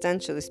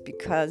existentialist,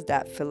 because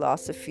that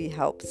philosophy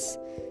helps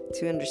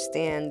to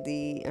understand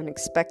the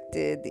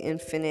unexpected, the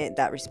infinite,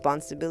 that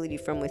responsibility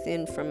from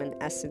within, from an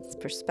essence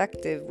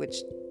perspective,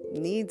 which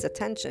needs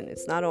attention.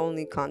 It's not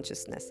only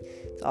consciousness,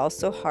 it's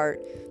also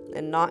heart,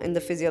 and not in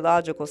the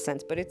physiological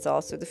sense, but it's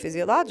also the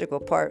physiological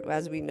part.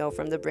 As we know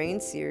from the brain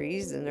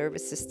series, the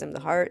nervous system, the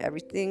heart,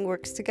 everything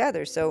works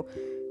together. So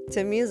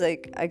to me, it's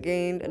like I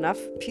gained enough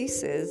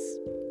pieces,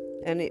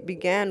 and it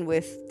began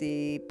with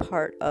the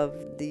part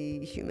of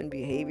the human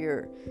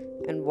behavior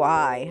and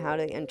how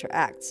they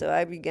interact. So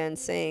I began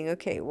saying,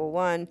 okay, well,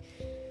 one,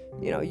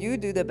 you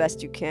do the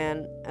best you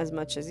can as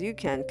much as you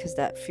can, because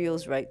that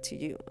feels right to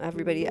you.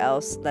 Everybody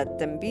else, let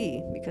them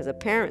be, because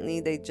apparently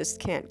they just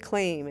can't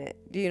claim it,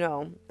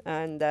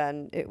 And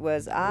then it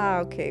was,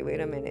 okay, wait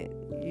a minute.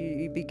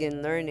 You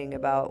begin learning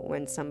about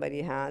when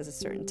somebody has a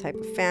certain type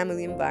of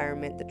family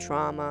environment, the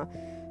trauma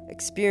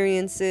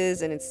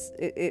experiences, and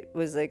it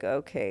was like,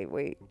 okay,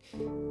 wait.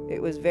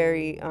 It was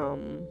very,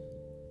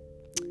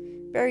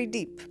 very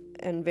deep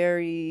and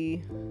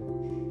very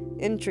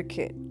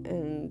intricate,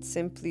 and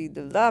simply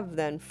the love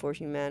then for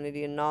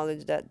humanity and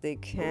knowledge that they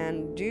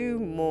can do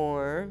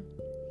more,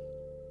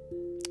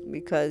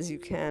 because you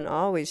can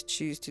always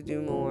choose to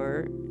do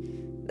more,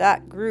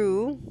 that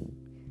grew.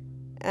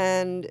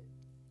 And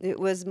it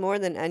was more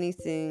than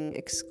anything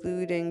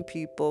excluding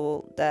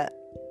people that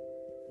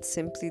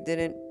simply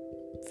didn't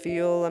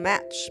feel a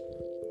match.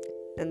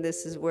 And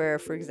this is where,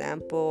 for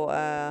example,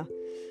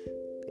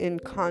 in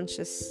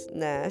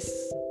consciousness,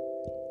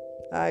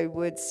 I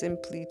would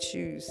simply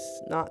choose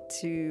not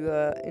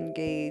to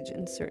engage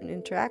in certain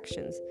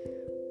interactions.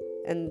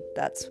 And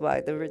that's why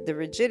the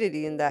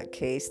rigidity in that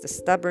case, the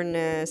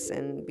stubbornness,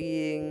 and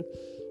being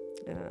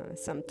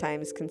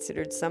sometimes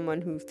considered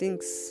someone who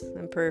thinks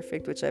I'm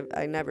perfect, which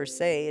I never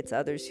say. It's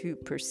others who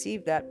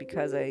perceive that,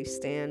 because I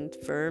stand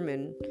firm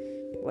in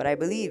what I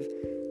believe.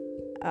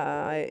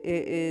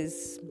 It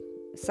is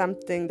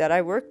something that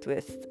I worked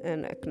with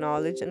and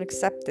acknowledged and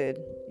accepted,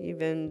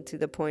 even to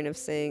the point of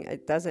saying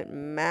it doesn't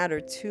matter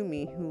to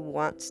me who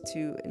wants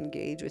to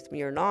engage with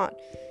me or not,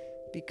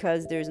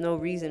 because there's no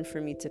reason for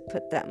me to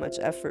put that much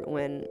effort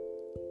when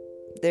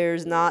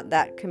there's not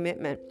that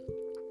commitment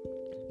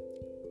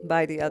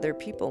by the other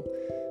people.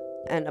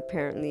 And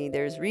apparently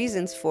there's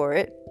reasons for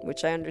it,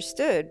 which I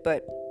understood,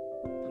 but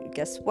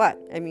guess what?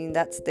 I mean,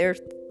 that's their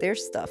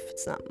stuff.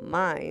 It's not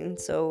mine.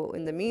 So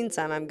in the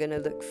meantime, I'm going to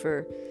look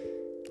for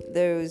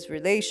those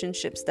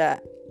relationships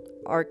that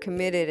are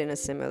committed in a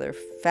similar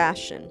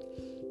fashion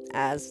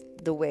as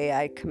the way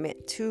I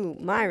commit to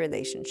my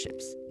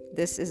relationships.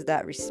 This is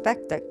that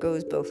respect that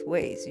goes both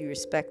ways. You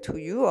respect who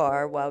you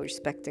are while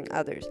respecting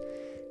others.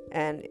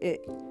 And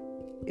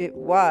it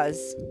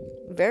was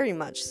very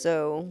much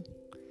so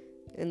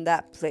in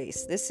that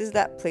place. This is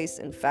that place,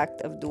 in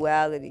fact, of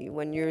duality.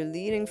 When you're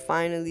leading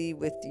finally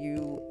with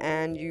you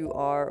and you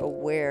are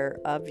aware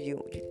of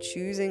you, you're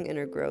choosing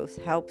inner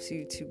growth helps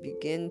you to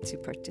begin to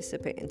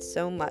participate in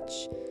so much.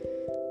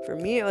 For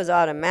me, it was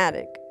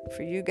automatic.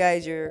 For you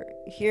guys, you're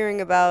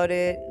hearing about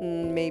it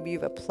and maybe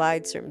you've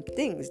applied certain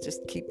things.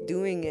 Just keep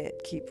doing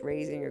it. Keep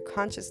raising your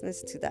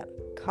consciousness to that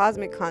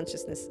cosmic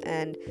consciousness,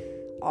 and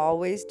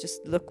always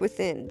just look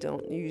within.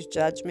 Don't use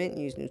judgment,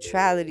 use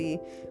neutrality.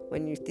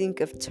 When you think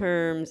of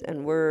terms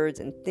and words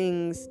and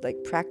things,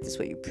 like practice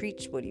what you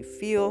preach. What do you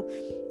feel?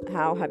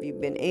 How have you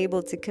been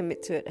able to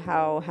commit to it?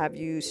 How have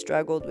you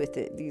struggled with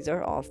it? These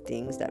are all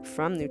things that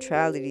from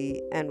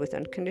neutrality and with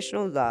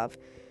unconditional love,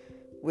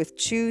 with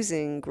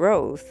choosing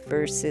growth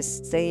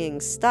versus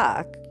staying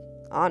stuck,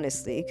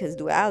 honestly, because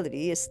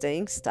duality is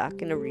staying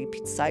stuck in a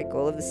repeat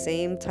cycle of the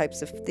same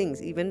types of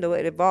things, even though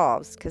it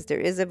evolves, because there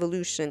is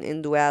evolution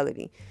in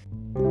duality.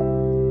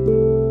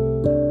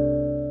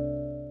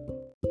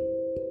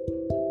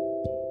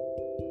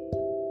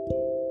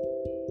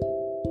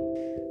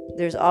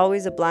 There's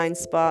always a blind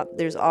spot.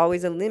 There's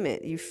always a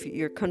limit.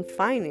 You're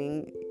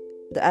confining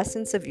the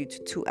essence of you to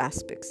two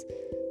aspects.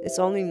 It's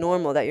only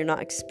normal that you're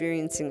not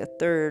experiencing a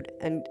third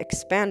and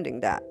expanding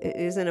that. It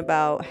isn't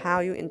about how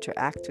you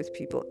interact with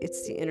people.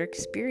 It's the inner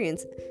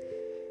experience,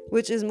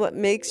 which is what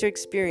makes your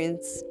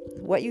experience.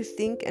 What you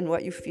think and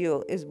what you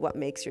feel is what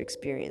makes your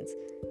experience.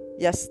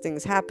 Yes,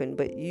 things happen,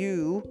 but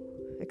you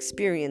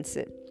experience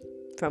it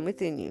from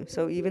within you.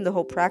 So even the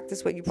whole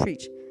practice what you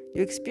preach,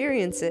 you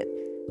experience it.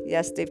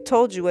 Yes, they've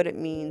told you what it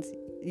means.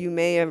 You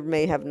may or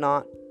may have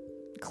not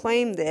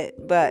claimed it,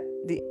 but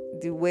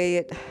the way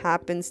it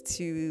happens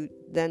to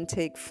then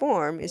take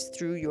form is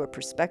through your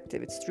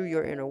perspective. It's through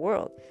your inner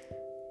world.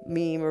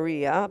 Me,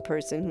 Maria, a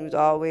person who's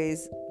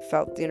always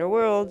felt the inner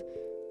world,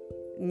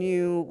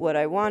 knew what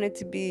I wanted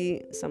to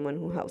be, someone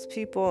who helps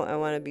people. I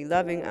want to be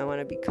loving. I want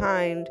to be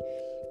kind.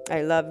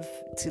 I love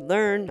to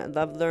learn. I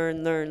love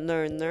learn.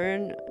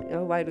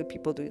 Oh, why do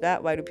people do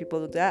that? Why do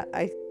people do that?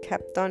 I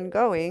kept on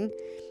going.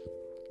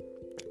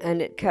 And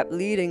it kept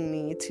leading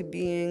me to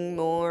being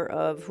more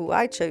of who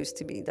I chose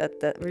to be.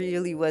 That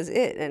really was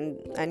it. And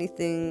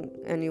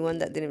anyone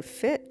that didn't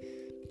fit,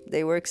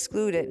 they were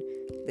excluded.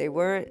 They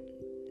weren't.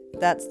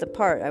 That's the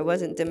part. I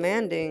wasn't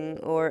demanding,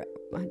 or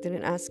I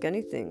didn't ask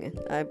anything.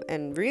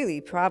 And really,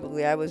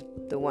 probably, I was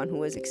the one who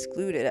was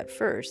excluded at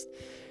first.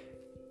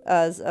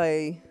 As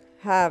I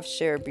have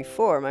shared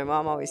before, my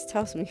mom always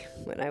tells me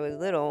when I was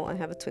little, I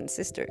have a twin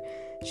sister.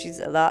 She's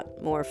a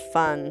lot more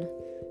fun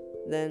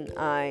than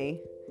I.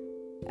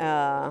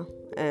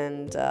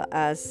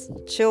 As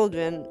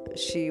children,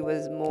 she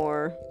was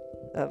more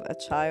of a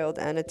child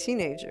and a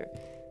teenager.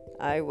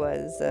 I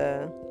was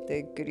the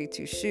goody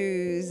two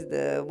shoes,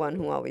 the one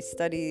who always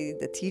studied,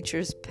 the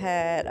teacher's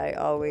pet. I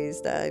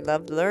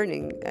loved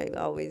learning. I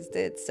always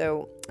did.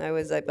 So I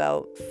was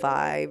about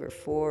 5 or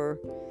 4,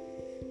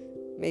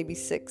 maybe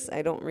 6.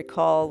 I don't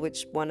recall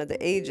which one of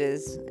the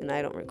ages, and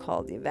I don't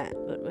recall the event.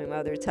 But my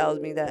mother tells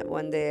me that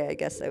one day, I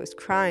guess I was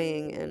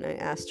crying, and I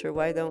asked her,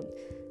 why don't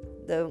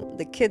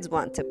the kids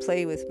want to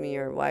play with me,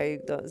 or why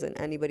doesn't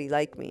anybody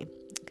like me?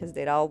 Because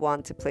they'd all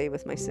want to play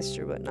with my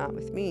sister but not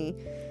with me.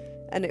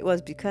 And it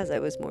was because I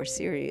was more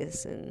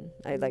serious and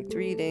I liked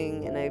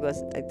reading, and I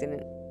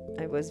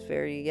was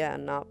very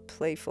not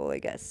playful, I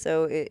guess.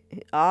 So it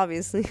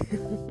obviously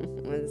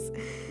was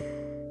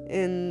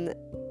in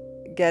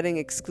getting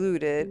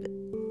excluded,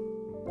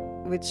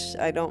 which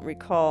I don't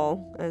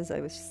recall. As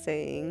I was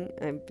saying,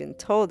 I've been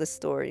told the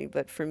story,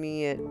 but for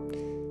me it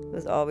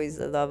was always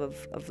the love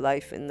of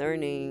life and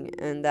learning,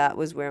 and that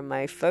was where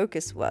my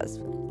focus was.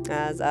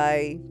 As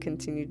I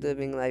continued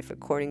living life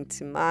according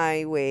to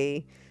my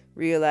way,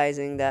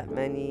 realizing that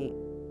many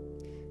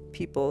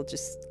people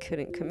just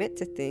couldn't commit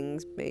to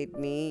things, made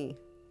me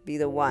be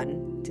the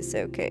one to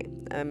say, okay,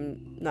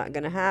 I'm not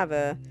going to have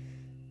a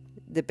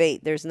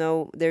debate. There's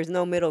no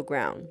middle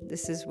ground.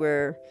 This is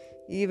where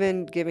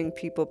even giving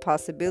people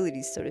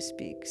possibilities, so to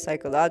speak.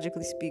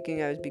 Psychologically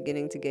speaking, I was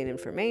beginning to gain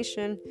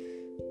information,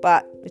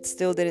 but it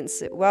still didn't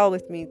sit well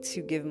with me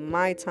to give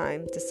my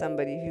time to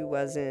somebody who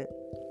wasn't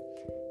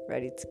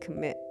ready to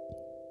commit.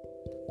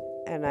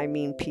 And I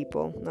mean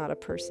people, not a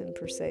person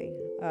per se.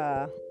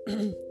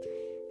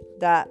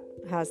 That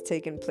has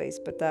taken place,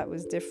 but that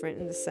was different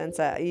in the sense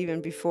that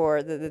even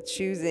before, the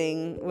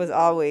choosing was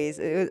always,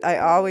 I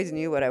always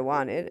knew what I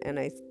wanted, and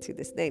I to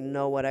this day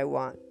know what I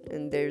want,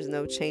 and there's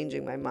no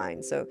changing my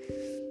mind. So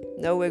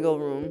no wiggle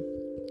room.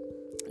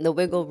 The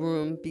wiggle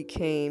room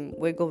became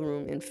wiggle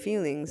room in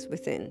feelings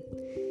within.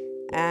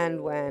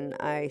 And when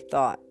I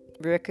thought,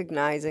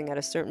 recognizing at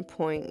a certain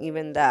point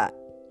even that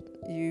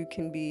you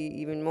can be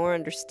even more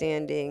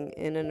understanding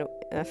in an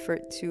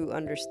effort to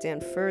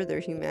understand further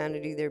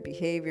humanity, their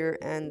behavior,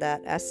 and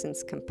that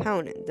essence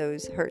component,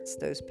 those hurts,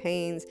 those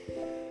pains,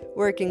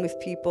 working with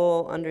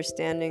people,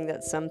 understanding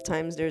that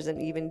sometimes there's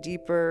an even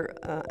deeper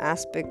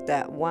aspect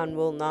that one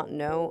will not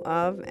know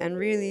of, and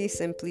really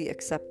simply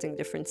accepting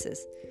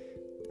differences.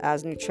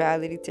 As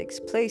neutrality takes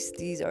place,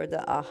 these are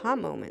the aha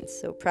moments.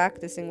 So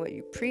practicing what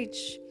you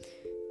preach,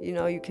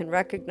 you can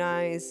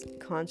recognize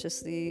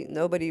consciously.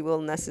 Nobody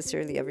will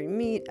necessarily ever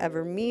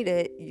meet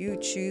it. You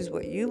choose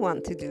what you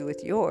want to do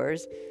with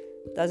yours.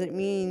 Doesn't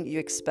mean you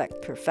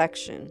expect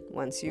perfection.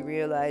 Once you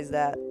realize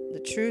that the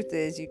truth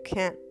is you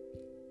can't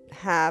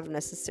have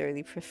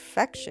necessarily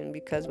perfection,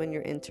 because when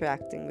you're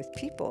interacting with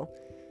people,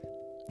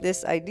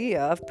 this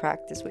idea of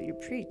practice what you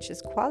preach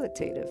is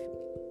qualitative.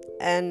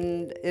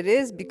 And it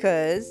is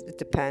because it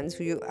depends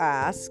who you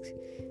ask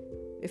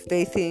if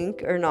they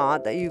think or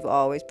not that you've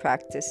always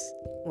practiced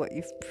what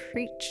you've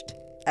preached.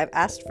 I've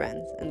asked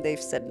friends and they've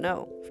said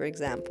no, for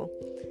example.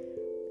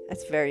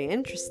 That's very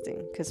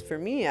interesting, because for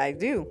me, I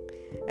do.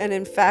 And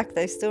in fact,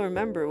 I still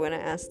remember when I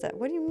asked that,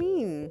 what do you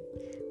mean?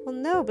 Well,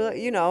 no, but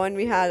and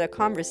we had a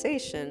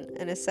conversation,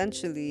 and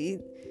essentially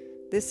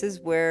this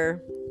is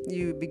where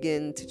you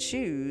begin to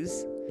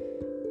choose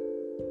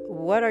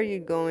what are you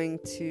going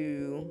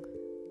to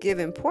give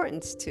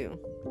importance to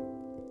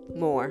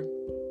more,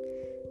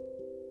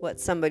 what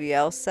somebody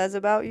else says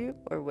about you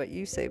or what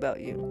you say about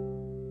you,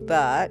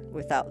 but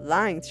without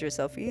lying to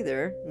yourself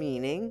either,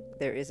 meaning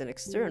there is an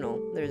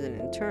external, there's an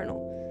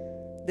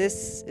internal.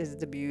 This is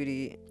the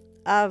beauty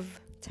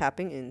of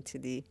tapping into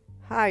the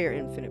higher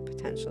infinite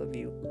potential of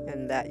you,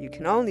 and that you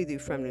can only do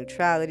from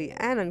neutrality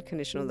and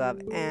unconditional love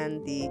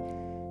and the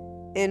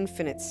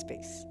infinite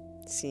space,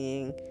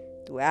 seeing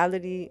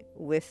duality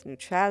with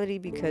neutrality,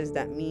 because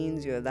that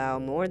means you allow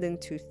more than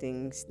two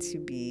things to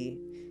be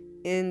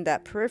in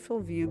that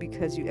peripheral view,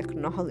 because you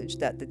acknowledge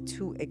that the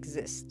two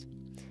exist.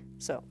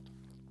 So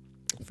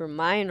for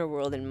my inner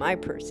world and my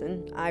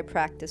person, I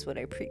practice what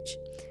I preach.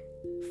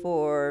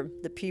 For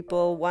the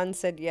people, one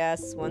said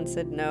yes, one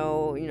said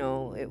no.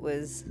 It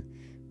was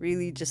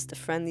really just a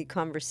friendly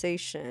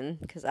conversation,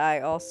 because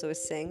I also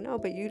was saying, no,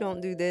 but you don't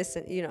do this,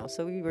 and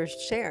so we were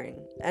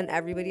sharing, and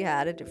everybody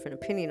had a different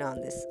opinion on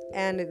this,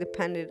 and it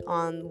depended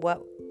on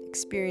what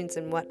experience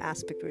and what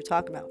aspect we were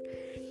talking about.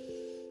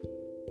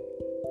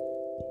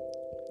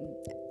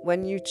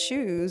 When you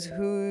choose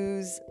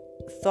whose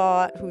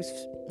thought,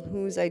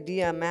 whose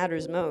idea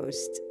matters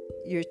most,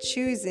 you're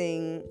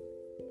choosing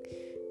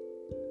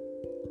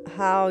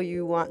how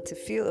you want to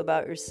feel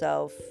about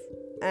yourself,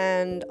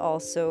 and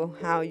also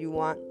how you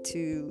want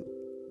to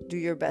do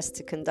your best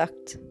to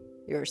conduct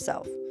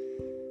yourself.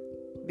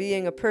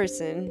 Being a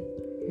person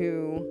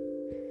who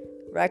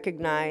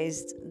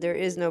recognized there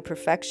is no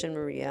perfection,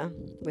 Maria,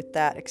 with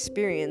that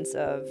experience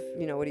of,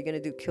 what are you going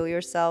to do? Kill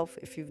yourself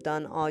if you've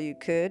done all you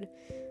could?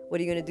 What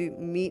are you going to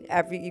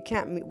do? You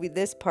can't meet with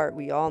this part.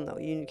 We all know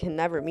you can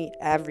never meet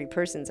every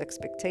person's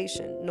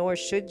expectation, nor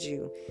should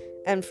you.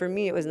 And for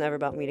me, it was never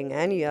about meeting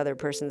any other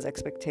person's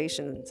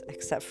expectations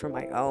except for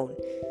my own.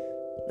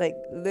 Like,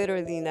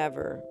 literally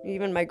never.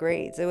 Even my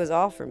grades, it was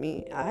all for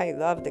me. I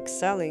loved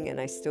excelling,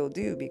 and I still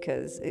do,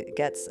 because it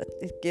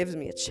gives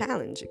me a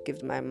challenge. It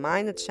gives my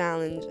mind a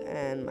challenge,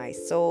 and my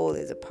soul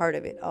is a part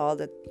of it all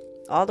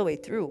the way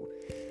through.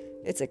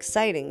 It's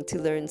exciting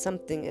to learn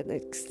something, and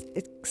it's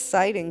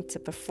exciting to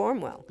perform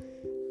well.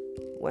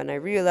 When I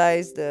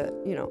realized that,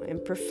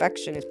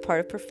 imperfection is part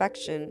of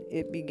perfection,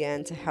 it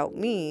began to help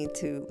me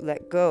to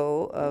let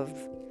go of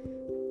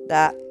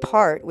that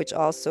part, which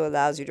also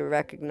allows you to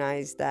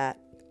recognize that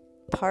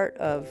part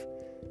of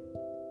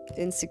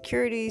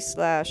insecurity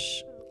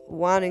 /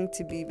 wanting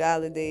to be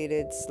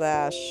validated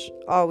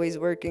 / always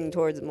working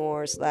towards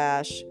more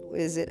 /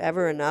 is it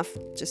ever enough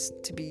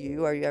just to be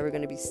you? Are you ever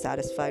going to be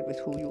satisfied with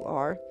who you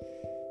are?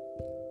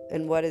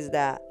 And what does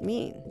that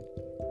mean?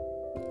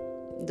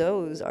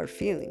 Those are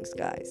feelings,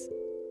 guys.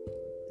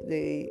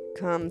 They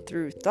come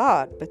through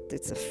thought, but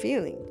it's a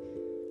feeling.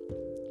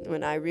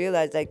 When I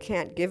realized I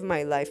can't give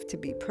my life to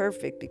be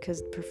perfect,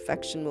 because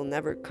perfection will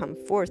never come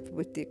forth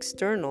with the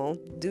external,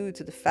 due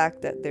to the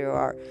fact that there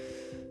are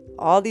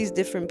all these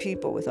different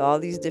people with all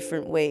these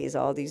different ways,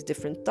 all these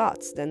different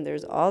thoughts. Then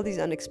there's all these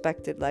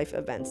unexpected life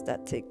events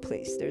that take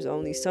place. There's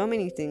only so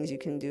many things you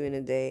can do in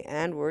a day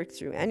and work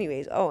through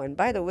anyways. Oh, and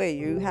by the way,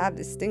 you have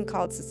this thing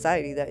called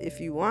society, that if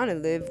you want to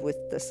live with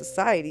the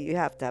society, you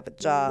have to have a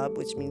job,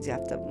 which means you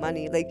have to have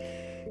money. Like,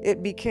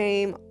 it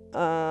became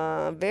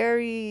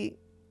very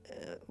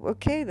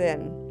okay,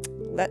 then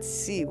let's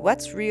see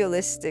what's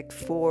realistic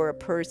for a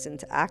person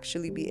to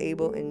actually be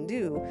able and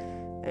do,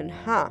 and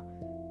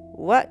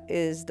what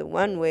is the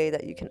one way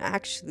that you can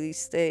actually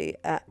stay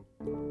at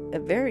a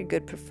very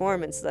good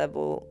performance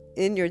level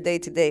in your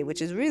day-to-day,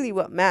 which is really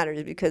what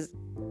matters, because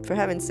for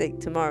heaven's sake,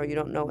 tomorrow you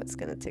don't know what's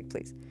going to take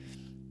place.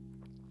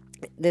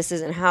 This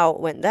isn't how it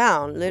went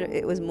down.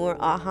 It was more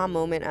aha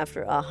moment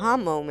after aha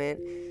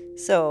moment.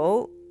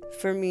 So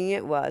for me,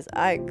 it was,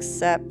 I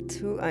accept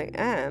who I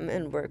am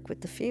and work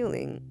with the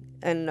feeling,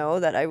 and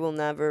know that I will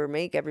never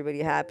make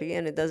everybody happy,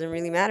 and it doesn't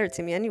really matter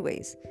to me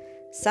anyways.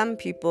 Some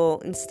people,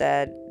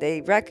 instead,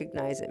 they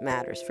recognize it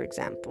matters, for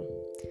example.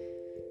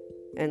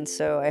 And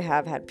so I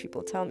have had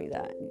people tell me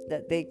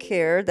that they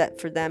care, that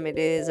for them it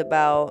is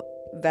about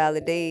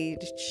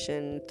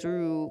validation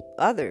through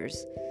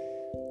others.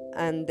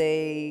 And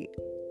they,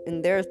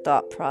 in their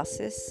thought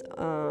process,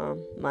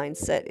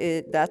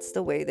 mindset, that's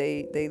the way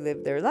they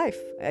live their life.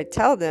 I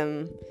tell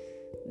them,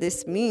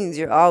 this means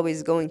you're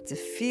always going to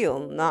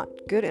feel not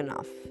good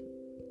enough.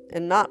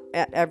 And not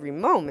at every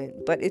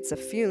moment, but it's a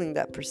feeling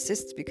that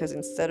persists, because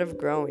instead of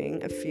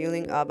growing a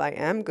feeling of I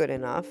am good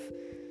enough,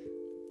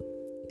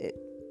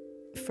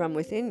 from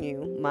within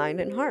you, mind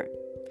and heart.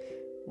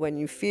 When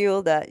you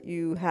feel that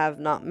you have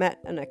not met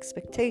an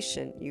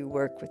expectation, you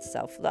work with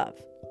self-love.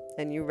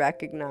 And you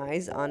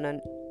recognize on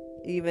an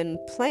even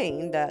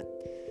plane that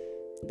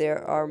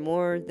there are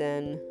more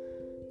than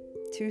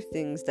two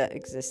things that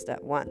exist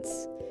at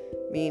once.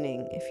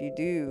 Meaning, if you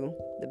do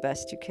the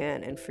best you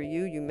can, and for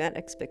you, you met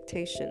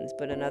expectations,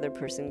 but another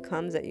person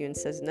comes at you and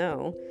says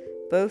no,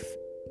 both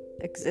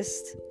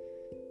exist.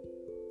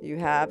 You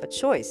have a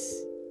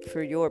choice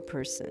for your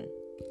person.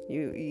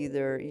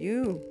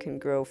 You can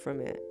grow from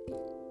it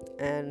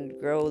and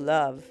grow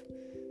love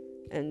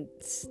and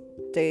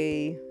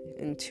stay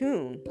in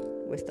tune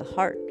with the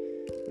heart,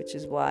 which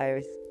is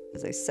why,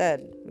 as I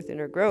said, with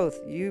inner growth,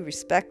 you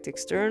respect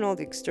external.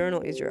 The external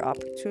is your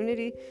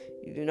opportunity.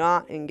 You do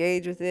not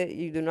engage with it.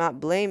 You do not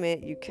blame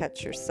it. You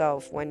catch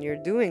yourself when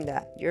you're doing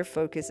that. Your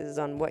focus is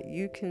on what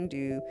you can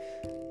do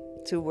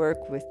to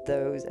work with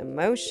those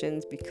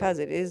emotions, because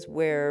it is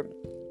where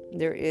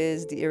there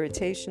is the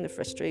irritation, the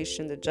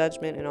frustration, the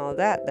judgment, and all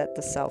that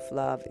the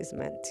self-love is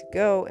meant to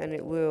go. And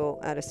it will,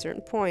 at a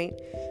certain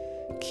point,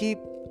 keep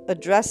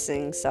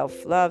addressing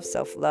self-love,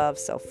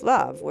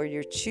 where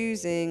you're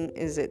choosing,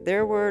 is it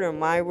their word or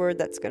my word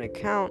that's going to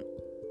count?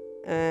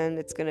 And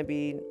it's going to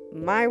be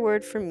my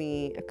word for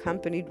me,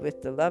 accompanied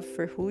with the love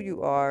for who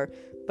you are.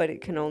 But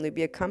it can only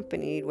be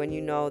accompanied when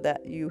you know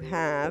that you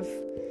have,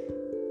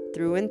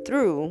 through and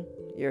through,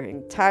 your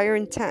entire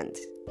intent,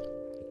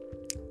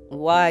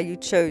 why you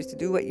chose to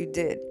do what you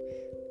did,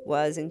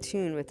 was in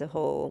tune with the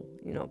whole,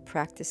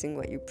 practicing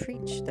what you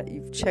preach, that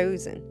you've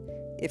chosen.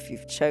 If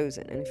you've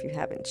chosen. And if you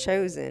haven't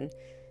chosen,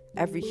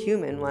 every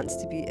human wants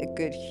to be a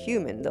good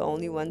human. The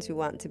only ones who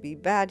want to be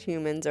bad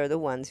humans are the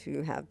ones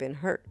who have been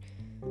hurt.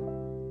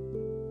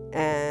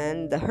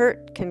 And the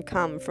hurt can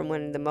come from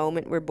when the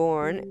moment we're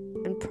born,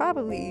 and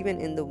probably even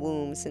in the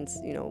womb, since,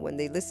 when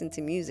they listen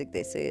to music,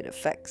 they say it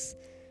affects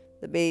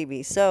the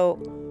baby. So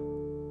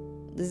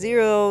the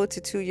 0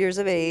 to 2 years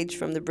of age,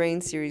 from the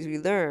brain series, we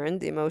learned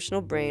the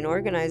emotional brain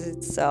organizes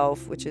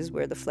itself, which is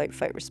where the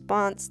flight-fight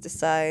response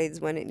decides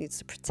when it needs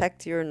to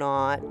protect you or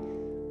not.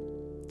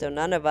 So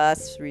none of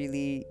us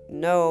really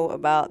know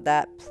about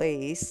that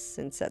place,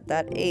 since at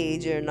that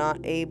age you're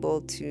not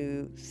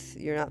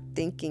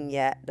thinking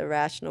yet. The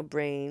rational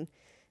brain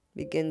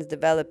begins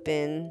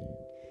developing,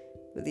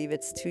 I believe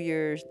it's 2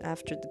 years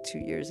after the 2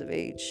 years of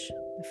age.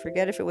 I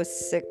forget if it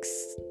was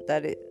 6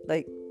 that it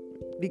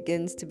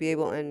begins to be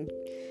able and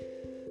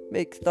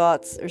make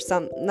thoughts, or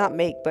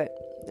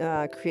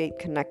create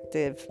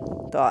connective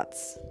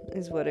thoughts,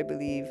 is what I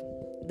believe.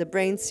 The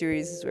brain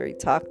series is where he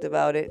talked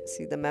about it.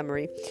 See the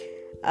memory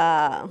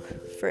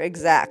for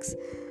exacts.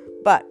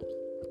 But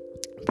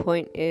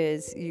point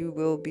is, you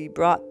will be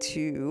brought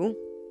to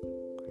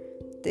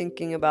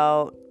thinking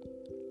about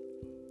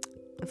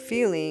a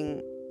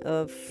feeling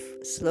of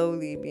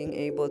slowly being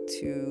able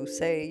to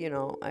say,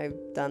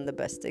 I've done the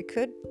best I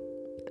could.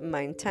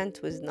 My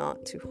intent was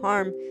not to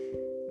harm.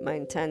 My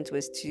intent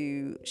was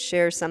to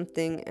share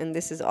something. And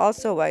this is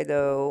also why,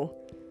 though,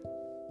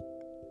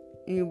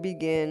 you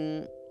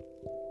begin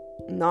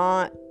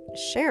not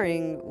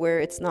sharing where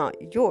it's not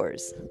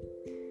yours.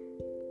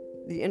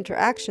 The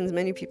interactions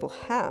many people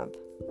have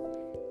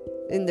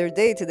in their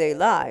day-to-day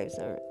lives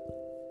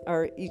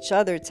are each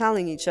other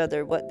telling each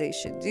other what they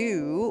should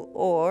do,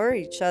 or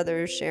each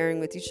other sharing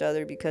with each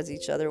other because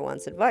each other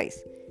wants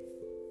advice.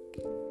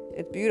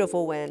 It's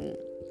beautiful when,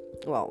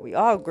 we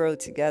all grow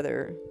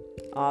together,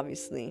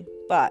 obviously,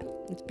 but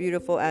it's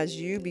beautiful as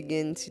you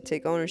begin to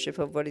take ownership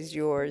of what is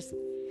yours,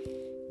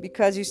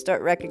 because you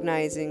start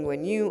recognizing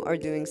when you are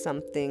doing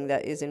something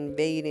that is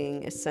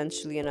invading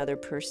essentially another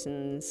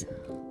person's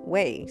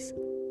ways,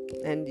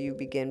 and you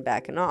begin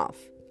backing off.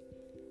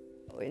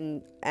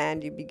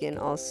 And you begin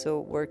also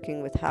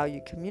working with how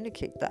you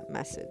communicate that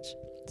message.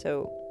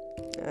 So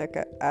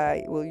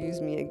I will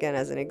use me again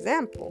as an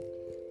example.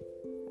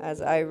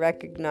 As I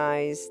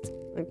recognized,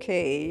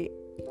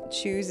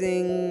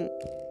 choosing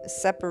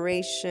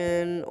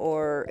separation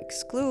or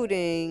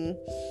excluding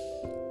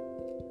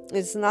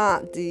is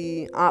not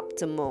the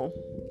optimal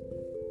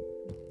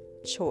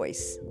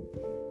choice,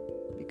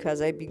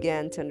 because I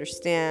began to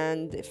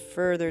understand the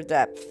further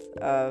depth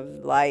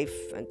of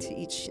life and to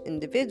each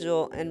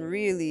individual, and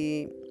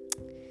really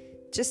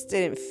just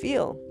didn't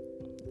feel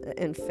the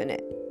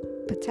infinite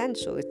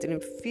potential. It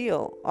didn't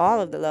feel all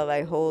of the love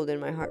I hold in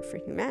my heart for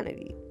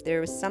humanity.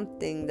 There was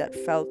something that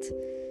felt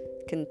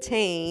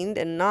contained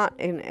and not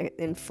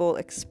in full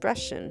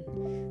expression.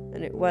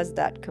 And it was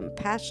that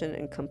compassion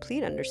and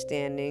complete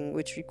understanding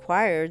which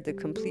required the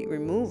complete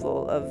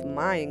removal of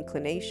my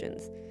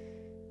inclinations.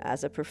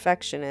 As a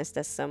perfectionist,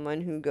 as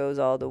someone who goes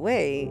all the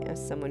way,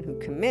 as someone who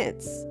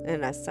commits,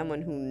 and as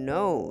someone who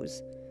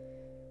knows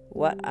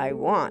what I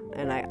want,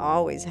 and I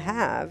always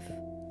have,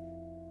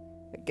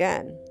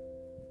 again,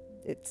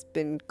 it's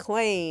been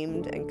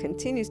claimed and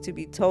continues to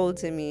be told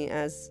to me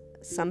as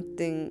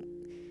something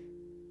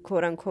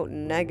quote unquote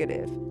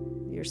negative.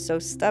 You're so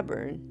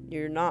stubborn,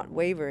 you're not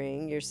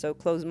wavering, you're so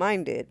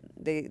close-minded.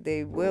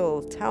 They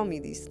will tell me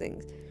these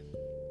things.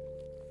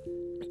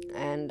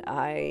 And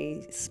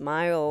I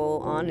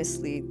smile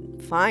honestly,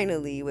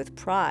 finally, with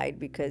pride,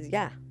 because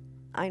yeah,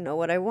 I know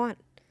what I want.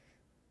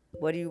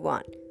 What do you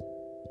want?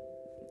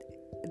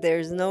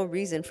 There's no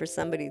reason for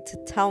somebody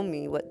to tell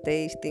me what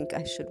they think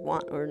I should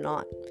want or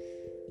not.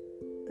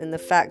 And the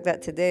fact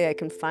that today I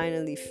can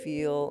finally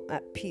feel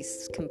at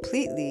peace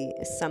completely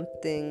is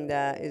something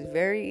that is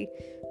very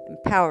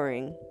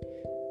empowering.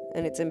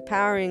 And it's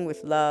empowering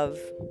with love,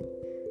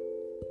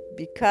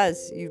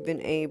 because you've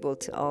been able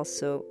to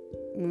also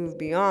move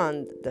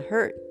beyond the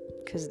hurt,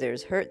 because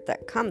there's hurt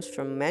that comes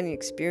from many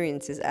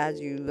experiences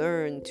as you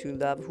learn to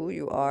love who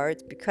you are.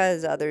 It's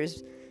because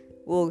others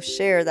will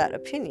share that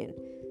opinion.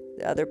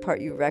 The other part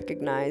you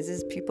recognize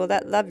is people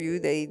that love you,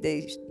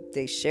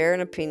 they share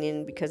an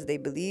opinion because they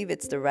believe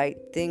it's the right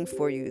thing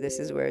for you. This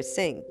is where it's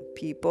saying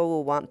people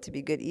will want to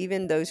be good,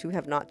 even those who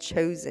have not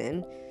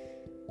chosen.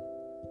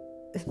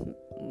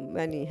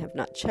 Many have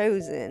not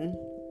chosen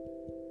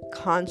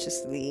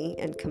consciously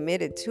and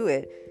committed to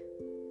it.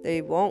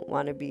 They won't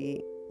want to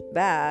be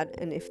bad,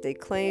 and if they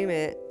claim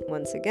it,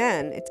 once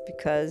again, it's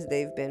because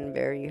they've been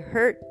very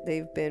hurt.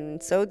 They've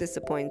been so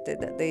disappointed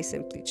that they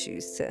simply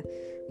choose to.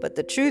 But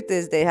the truth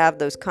is, they have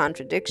those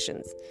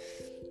contradictions,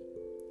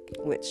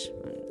 which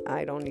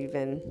I don't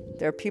even,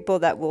 there are people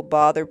that will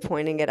bother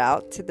pointing it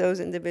out to those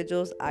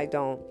individuals. I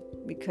don't,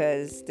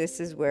 because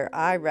this is where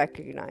I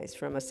recognize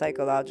from a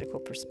psychological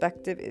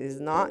perspective, it is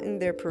not in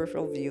their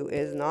peripheral view, it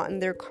is not in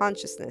their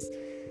consciousness.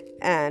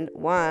 And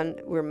one,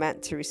 we're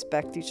meant to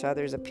respect each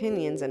other's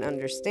opinions and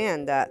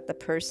understand that the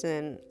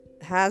person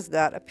has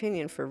that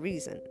opinion for a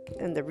reason.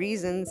 And the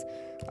reasons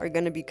are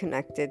going to be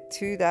connected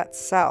to that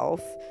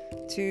self,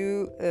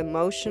 to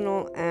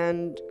emotional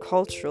and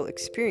cultural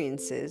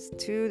experiences,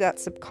 to that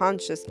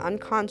subconscious,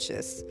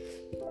 unconscious.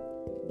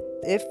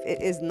 If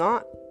it is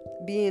not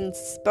being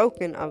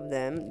spoken of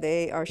them,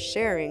 they are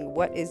sharing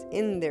what is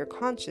in their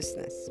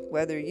consciousness.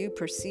 Whether you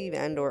perceive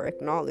and or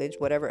acknowledge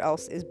whatever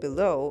else is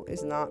below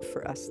is not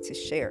for us to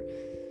share.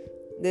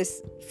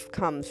 This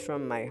comes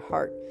from my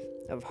heart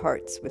of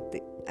hearts, with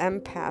the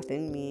empath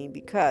in me,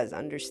 because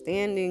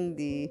understanding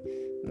the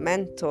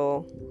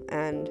mental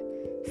and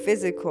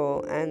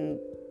physical and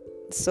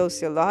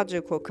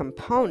sociological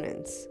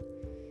components,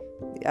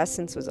 the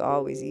essence was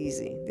always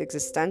easy. The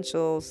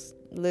existentials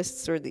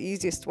lists are the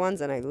easiest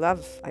ones, and I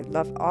love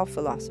all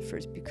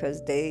philosophers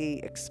because they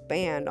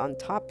expand on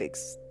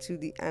topics to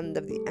the end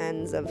of the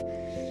ends of,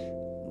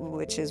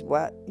 which is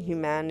what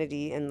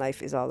humanity and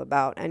life is all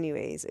about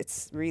anyways.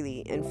 It's really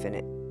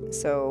infinite.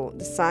 So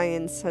the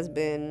science has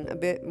been a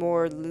bit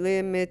more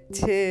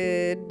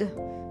limited,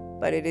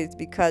 but it is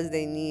because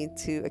they need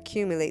to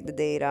accumulate the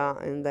data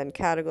and then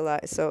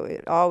categorize. So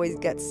it always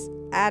gets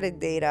added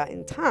data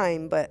in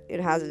time, but it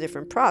has a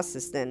different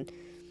process than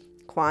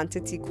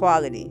quantity.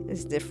 Quality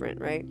is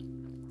different, right?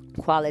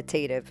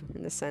 Qualitative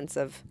in the sense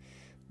of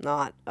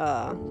not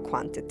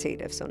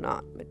quantitative, so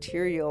not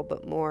material,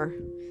 but more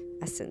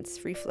essence,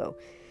 free flow.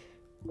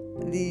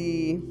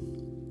 The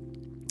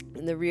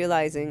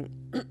realizing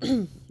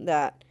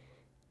that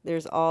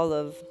there's all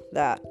of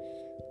that,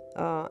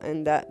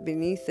 and that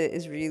beneath it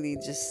is really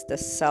just the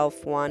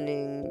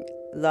self-wanting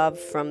love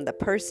from the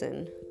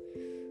person,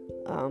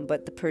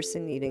 but the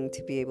person needing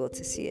to be able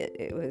to see it.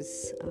 It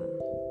was,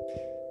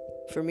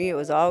 for me, it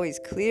was always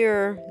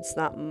clear. It's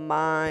not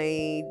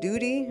my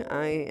duty.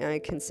 I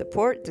can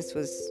support. This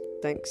was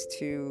thanks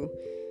to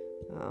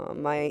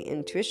my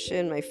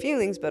intuition, my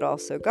feelings, but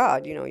also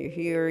God. You know, you're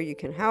here, you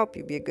can help,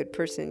 you be a good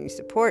person, you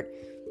support.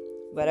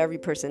 But every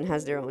person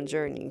has their own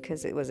journey,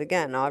 because it was,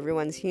 again,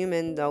 everyone's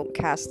human. Don't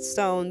cast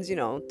stones,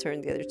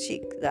 turn the other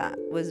cheek. That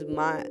was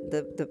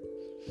the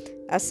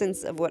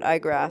essence of what I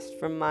grasped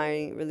from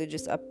my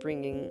religious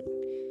upbringing,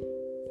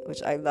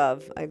 which I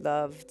love. I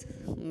loved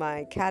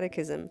my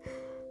catechism,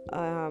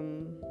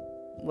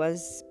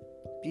 was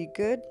be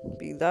good,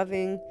 be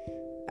loving.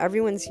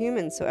 Everyone's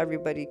human, so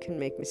everybody can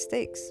make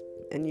mistakes.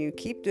 And you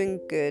keep doing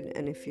good,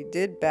 and if you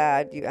did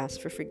bad, you ask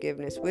for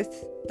forgiveness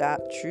with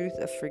that truth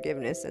of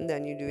forgiveness, and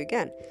then you do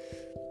again.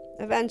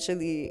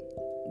 Eventually,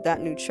 that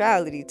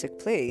neutrality took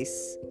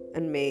place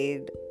and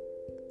made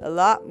a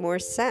lot more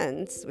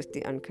sense with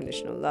the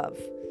unconditional love.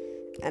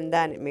 And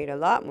then it made a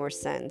lot more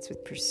sense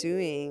with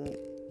pursuing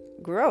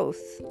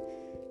growth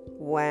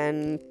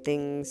when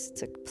things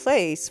took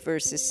place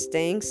versus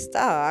staying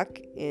stuck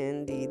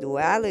in the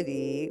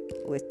duality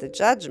with the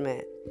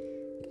judgment.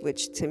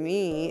 which to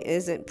me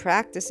isn't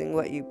practicing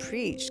what you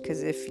preach.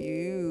 Because if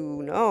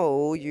you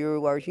know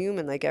you are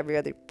human like every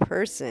other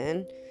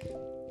person,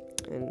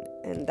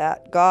 and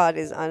that God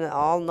is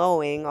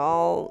all-knowing,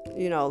 all,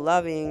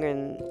 loving,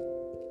 and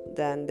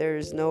then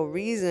there's no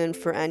reason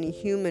for any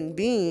human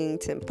being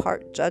to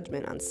impart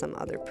judgment on some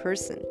other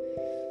person.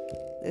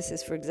 This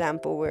is, for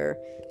example, where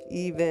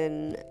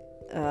even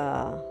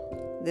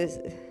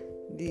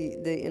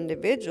the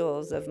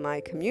individuals of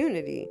my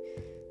community,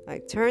 I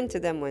turn to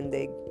them when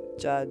they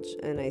judge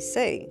and I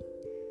say,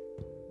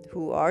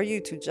 who are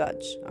you to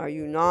judge? Are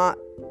you not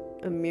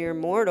a mere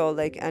mortal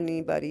like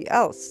anybody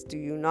else? Do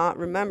you not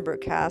remember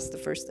cast the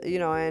first,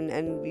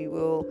 and we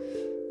will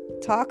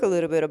talk a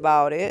little bit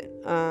about it,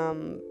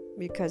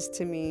 because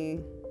to me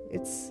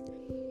it's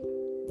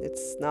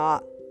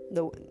not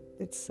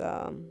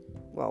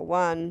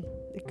one,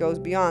 it goes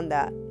beyond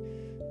that.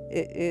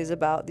 It is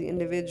about the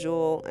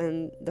individual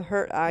and the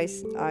hurt I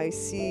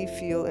see,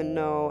 feel, and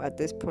know at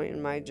this point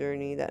in my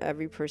journey that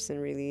every person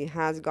really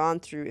has gone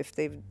through. If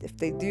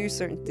they do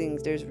certain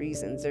things, there's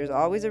reasons. There's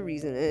always a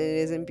reason, and it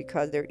isn't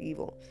because they're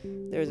evil.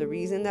 There's a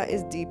reason that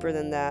is deeper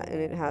than that,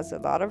 and it has a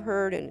lot of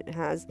hurt, and it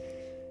has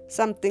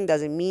something.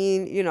 Doesn't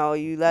mean,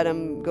 you let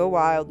them go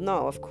wild.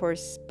 No, of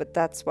course, but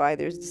that's why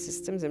there's the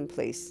systems in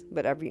place.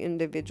 But every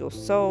individual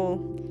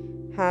soul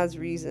has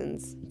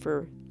reasons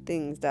for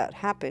things that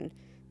happen,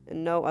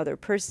 and no other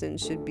person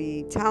should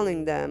be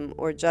telling them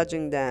or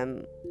judging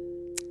them.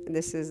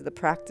 This is the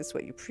practice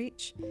what you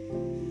preach.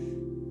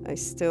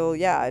 It's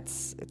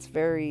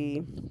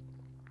very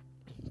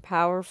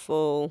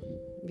powerful,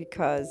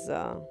 because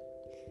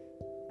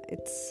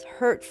it's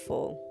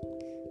hurtful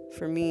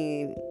for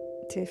me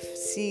to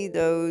see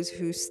those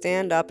who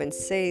stand up and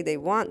say they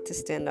want to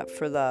stand up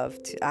for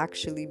love to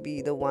actually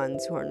be the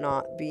ones who are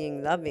not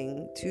being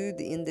loving to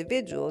the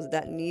individuals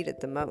that need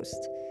it the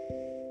most.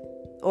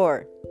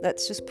 Or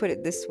let's just put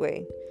it this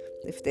way: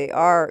 if they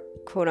are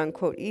quote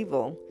unquote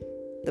evil,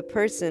 the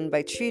person,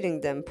 by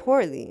treating them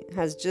poorly,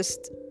 has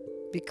just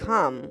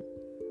become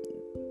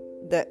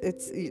that.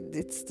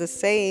 It's the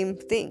same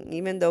thing,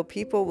 even though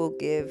people will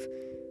give.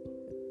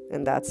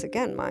 And that's,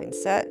 again,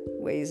 mindset,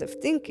 ways of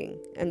thinking.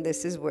 And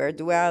this is where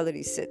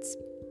duality sits.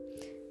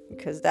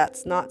 Because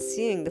that's not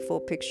seeing the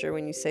full picture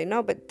when you say,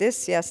 no, but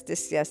this yes,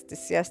 this yes,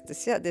 this yes,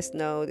 this yes, this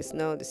no, this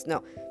no, this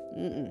no.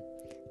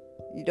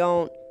 You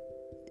don't.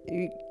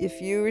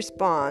 If you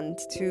respond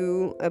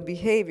to a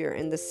behavior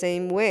in the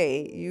same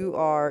way, you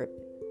are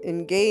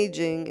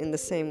engaging in the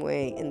same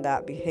way in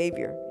that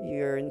behavior.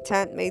 Your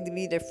intent may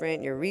be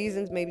different, your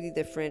reasons may be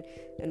different,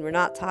 and we're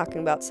not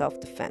talking about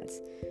self-defense.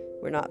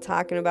 We're not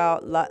talking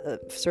about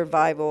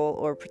survival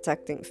or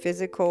protecting.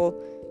 Physical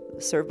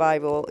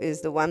survival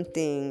is the one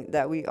thing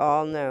that we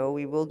all know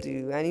we will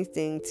do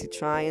anything to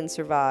try and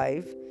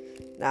survive.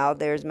 Now,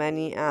 there's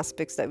many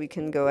aspects that we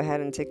can go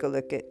ahead and take a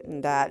look at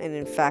in that. And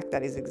in fact,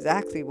 that is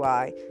exactly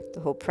why the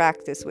whole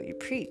practice, what you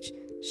preach,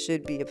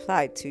 should be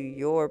applied to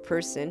your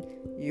person,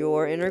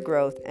 your inner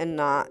growth, and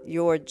not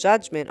your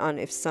judgment on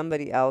if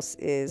somebody else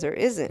is or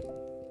isn't.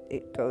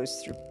 It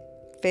goes through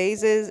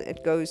phases.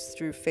 It goes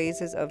through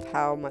phases of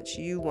how much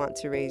you want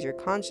to raise your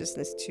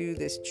consciousness to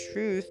this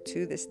truth,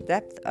 to this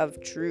depth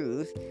of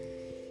truth.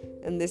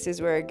 And this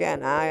is where,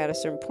 again, I at a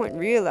certain point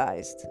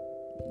realized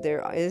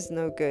there is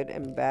no good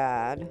and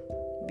bad,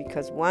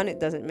 because one, it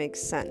doesn't make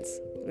sense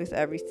with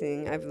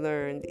everything I've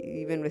learned,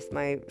 even with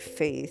my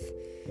faith.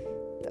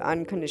 The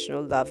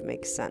unconditional love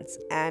makes sense,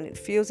 and it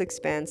feels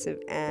expansive.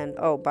 And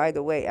oh, by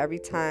the way, every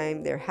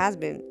time there has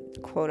been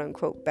quote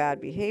unquote bad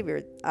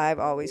behavior, I've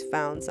always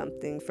found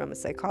something from a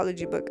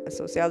psychology book, a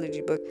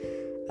sociology book,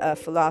 a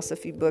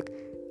philosophy book,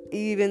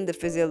 even the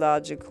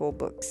physiological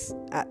books.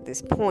 At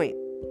this point,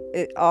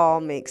 it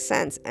all makes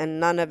sense, and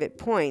none of it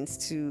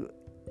points to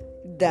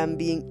them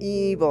being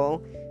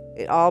evil.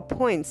 It all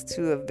points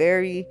to a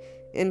very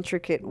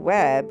intricate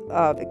web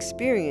of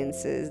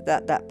experiences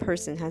that that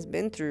person has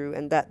been through,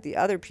 and that the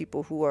other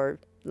people who are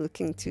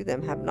looking to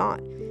them have not.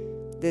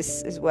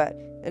 This is what,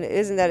 and it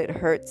isn't that it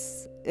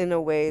hurts in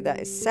a way that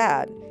is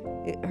sad.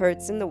 It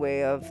hurts in the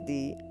way of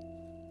the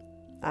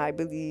I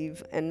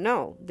believe and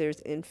know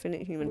there's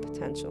infinite human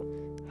potential,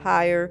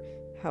 higher,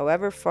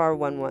 however far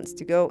one wants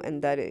to go,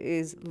 and that it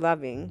is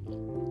loving.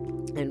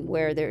 And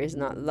where there is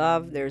not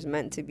love, there's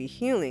meant to be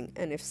healing.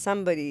 And if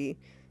somebody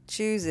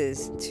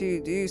chooses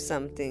to do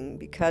something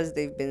because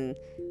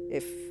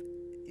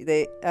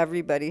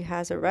everybody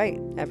has a right,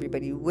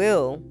 everybody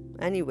will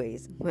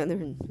anyways,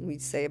 whether we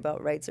say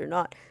about rights or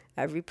not,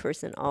 every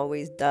person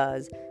always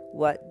does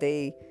what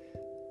they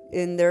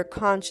in their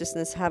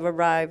consciousness have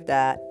arrived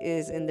at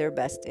is in their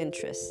best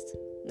interest.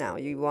 Now,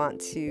 you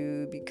want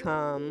to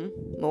become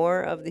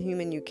more of the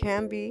human you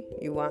can be.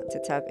 You want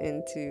to tap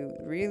into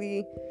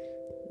really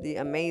the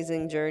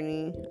amazing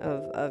journey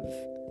of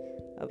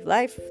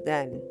life.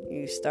 Then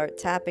you start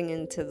tapping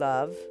into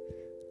love,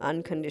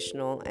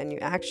 unconditional, and you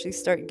actually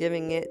start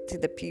giving it to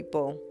the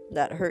people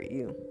that hurt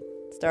you.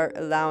 Start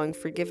allowing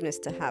forgiveness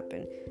to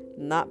happen,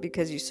 not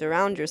because you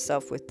surround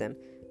yourself with them,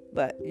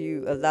 but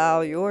you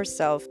allow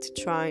yourself to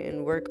try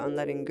and work on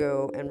letting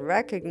go and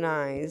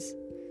recognize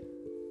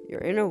your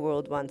inner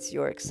world wants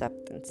your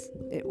acceptance.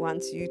 It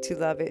wants you to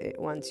love it. It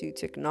wants you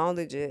to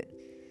acknowledge it.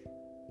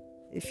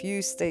 If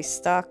you stay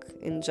stuck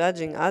in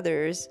judging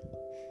others,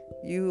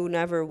 you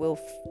never will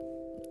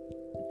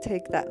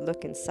take that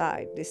look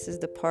inside. This is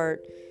the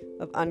part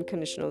of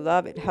unconditional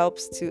love. It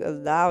helps to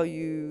allow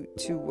you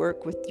to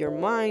work with your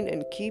mind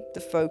and keep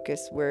the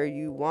focus where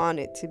you want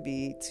it to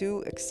be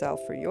to excel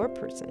for your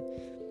person.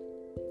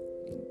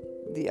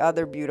 The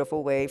other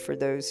beautiful way for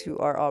those who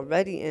are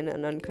already in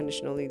an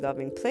unconditionally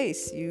loving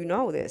place, you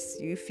know this,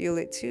 you feel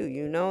it too.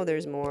 You know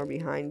there's more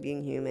behind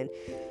being human.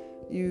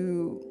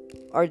 You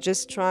are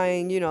just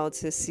trying,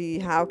 to see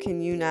how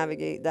can you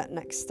navigate that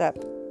next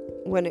step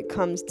when it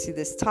comes to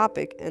this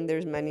topic, and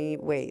there's many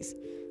ways.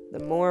 The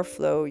more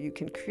flow you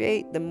can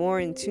create, the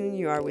more in tune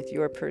you are with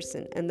your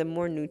person, and the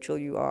more neutral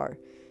you are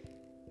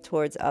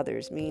towards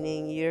others,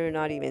 meaning you're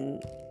not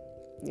even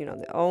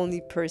the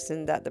only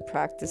person that the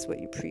practice what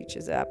you preach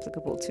is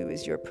applicable to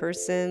is your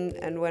person.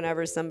 And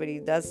whenever somebody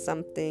does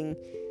something,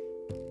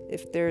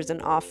 if there's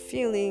an off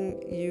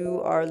feeling, you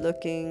are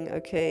looking,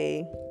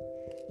 okay,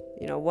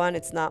 one,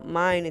 it's not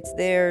mine, it's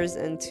theirs.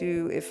 And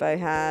two, if I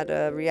had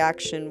a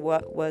reaction,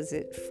 what was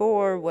it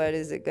for? What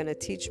is it going to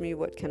teach me?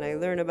 What can I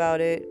learn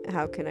about it?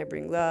 How can I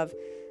bring love?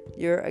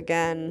 You're,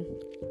 again,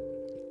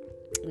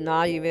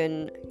 not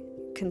even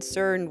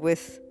concerned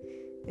with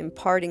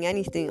imparting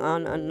anything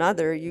on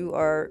another. You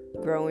are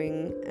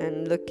growing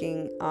and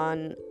looking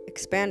on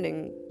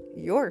expanding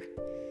your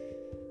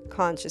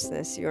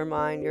consciousness, your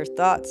mind, your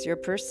thoughts, your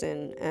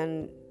person,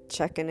 and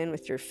checking in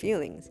with your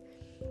feelings.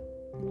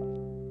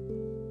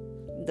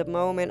 The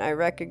moment I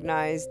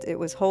recognized it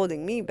was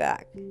holding me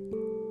back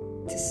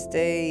to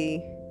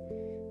stay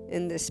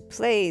in this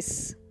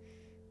place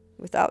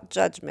without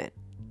judgment,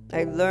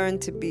 I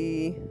learned to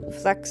be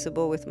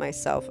flexible with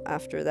myself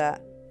after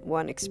that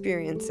one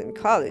experience in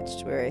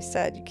college where I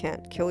said, you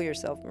can't kill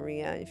yourself,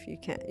 Maria, if you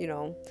can't,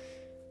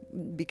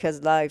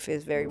 because life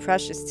is very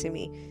precious to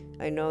me.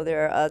 I know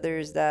there are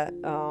others that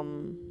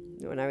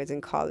when I was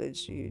in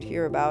college, you'd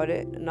hear about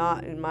it,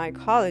 not in my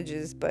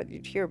colleges, but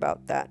you'd hear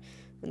about that.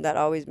 And that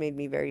always made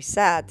me very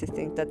sad to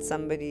think that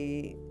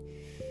somebody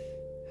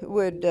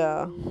would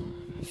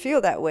feel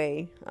that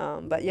way.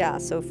 But yeah,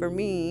 so for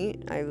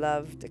me, I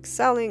loved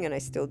excelling, and I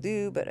still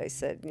do, but I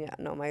said, yeah,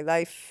 no, my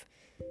life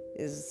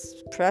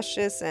is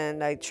precious,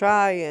 and I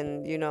try,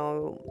 and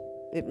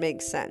it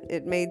makes sense.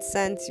 It made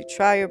sense. You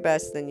try your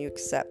best, then you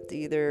accept.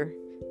 Either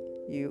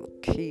you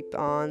keep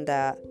on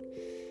that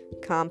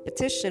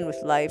competition with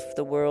life,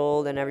 the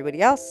world, and everybody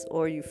else,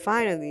 or you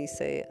finally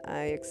say,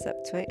 I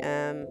accept who I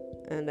am,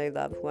 and I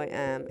love who I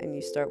am, and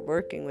you start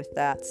working with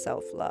that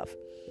self-love.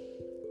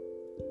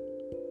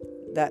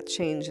 That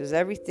changes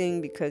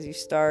everything, because you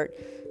start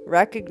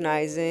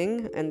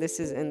recognizing, and this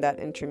is in that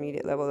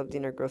intermediate level of the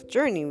inner growth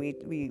journey,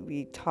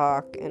 we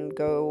talk and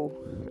go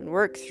and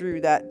work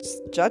through that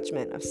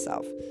judgment of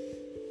self,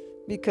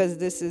 because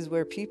this is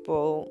where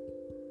people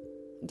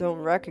don't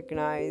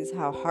recognize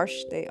how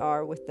harsh they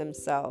are with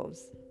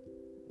themselves.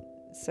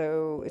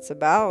 So it's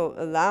about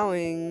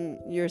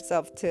allowing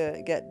yourself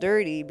to get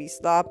dirty, be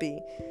sloppy,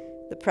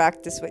 to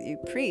practice what you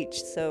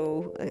preach.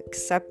 So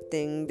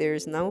accepting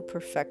there's no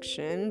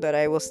perfection, but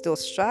I will still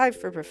strive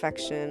for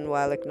perfection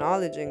while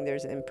acknowledging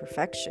there's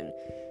imperfection.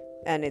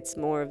 And it's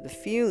more of the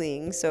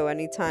feeling. So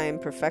anytime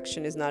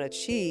perfection is not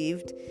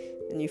achieved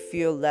and you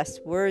feel less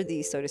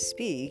worthy, so to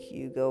speak,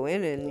 you go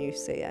in and you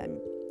say,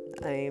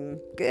 I'm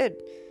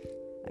good.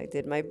 I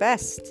did my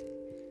best,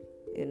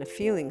 in a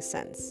feeling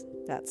sense.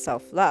 That's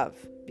self-love,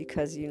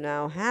 because you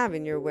now have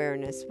in your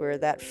awareness where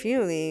that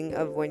feeling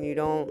of when you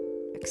don't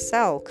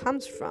excel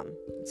comes from.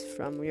 It's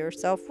from your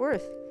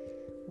self-worth.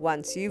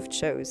 Once you've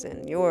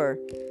chosen your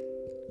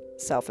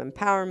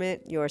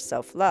self-empowerment, your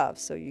self-love.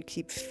 So you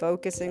keep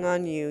focusing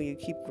on you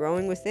keep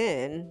growing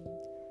within,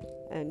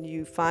 and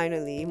you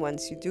finally,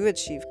 once you do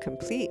achieve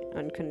complete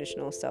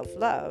unconditional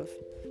self-love,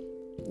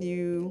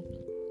 you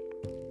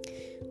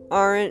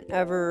aren't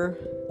ever,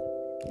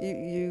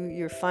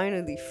 you're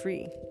finally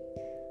free.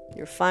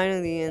 You're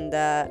finally in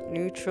that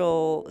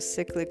neutral,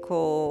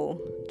 cyclical,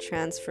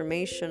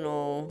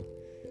 transformational,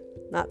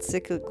 not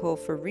cyclical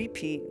for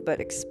repeat, but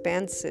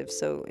expansive.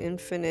 So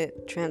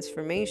infinite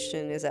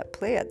transformation is at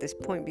play at this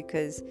point,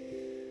 because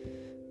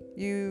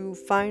you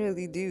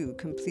finally do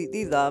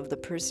completely love the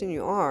person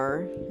you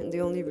are. And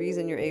the only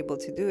reason you're able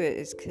to do it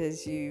is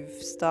because you've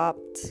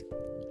stopped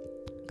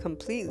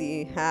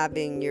completely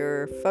having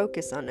your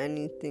focus on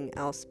anything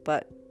else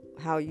but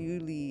how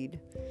you lead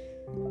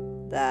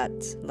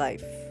that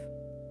life.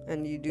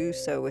 And you do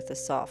so with a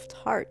soft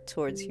heart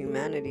towards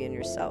humanity and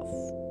yourself.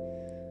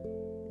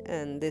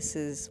 And this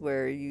is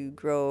where you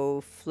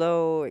grow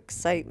flow,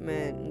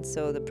 excitement. And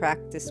so the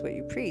practice what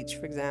you preach.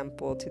 For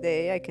example,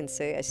 today I can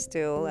say I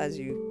still, as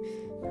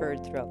you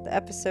heard throughout the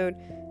episode,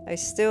 I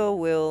still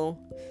will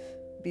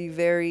be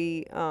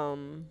very,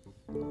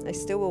 I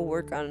still will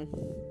work on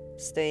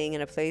staying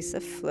in a place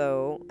of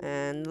flow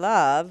and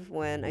love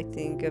when I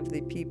think of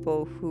the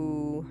people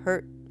who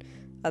hurt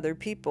other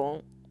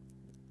people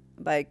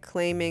by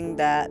claiming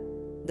that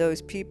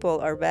those people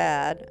are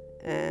bad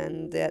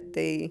and that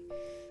they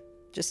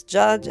just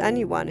judge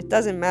anyone. It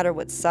doesn't matter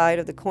what side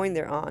of the coin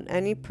they're on.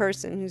 Any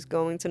person who's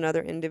going to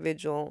another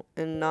individual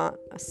and not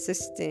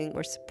assisting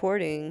or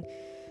supporting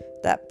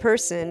that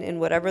person in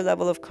whatever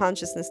level of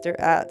consciousness they're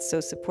at,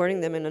 so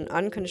supporting them in an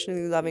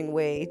unconditionally loving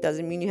way,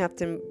 doesn't mean you have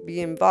to be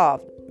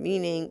involved,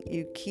 meaning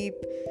you keep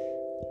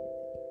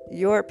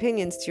your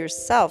opinions to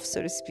yourself,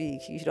 so to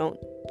speak. You don't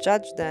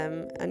judge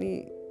them.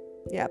 Any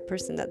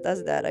person that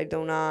does that, I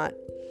don't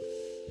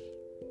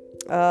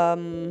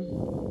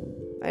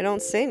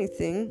say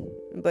anything,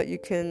 but you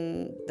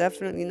can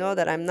definitely know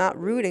that I'm not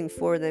rooting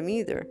for them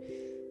either,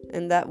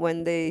 and that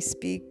when they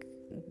speak,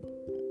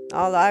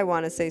 all I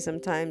want to say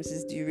sometimes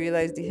is, do you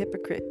realize the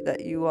hypocrite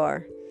that you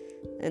are,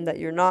 and that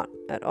you're not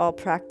at all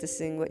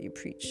practicing what you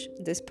preach?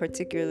 This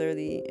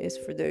particularly is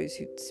for those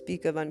who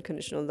speak of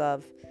unconditional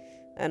love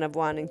and of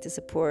wanting to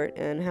support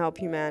and help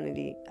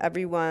humanity.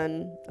 Every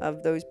one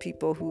of those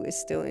people who is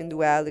still in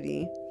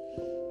duality,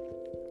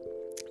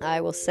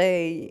 I will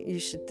say you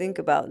should think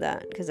about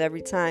that, because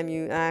every time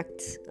you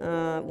act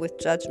with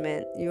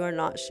judgment, you are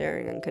not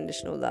sharing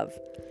unconditional love.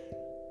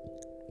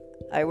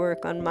 I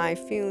work on my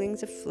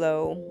feelings of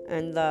flow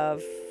and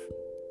love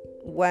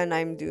when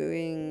I'm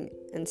doing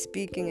and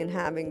speaking and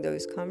having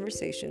those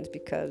conversations,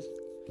 because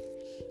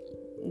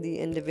the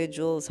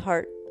individual's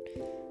heart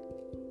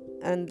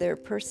and their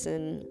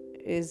person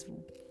is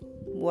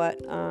what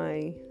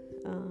I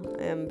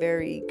am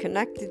very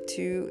connected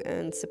to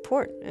and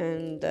support.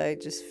 And I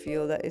just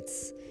feel that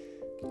it's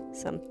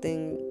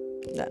something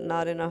that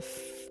not enough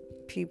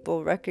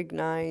people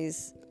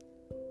recognize,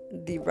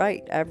 the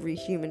right every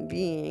human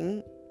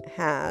being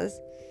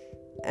has,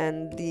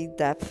 and the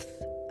depth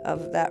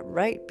of that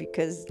right,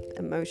 because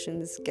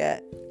emotions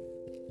get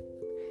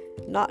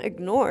not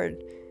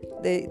ignored,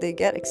 they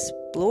get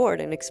explored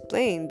and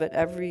explained, but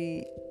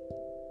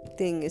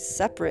everything is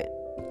separate.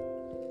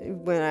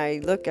 When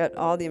I look at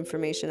all the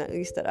information, at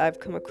least that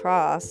I've come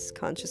across,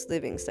 conscious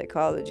living,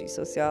 psychology,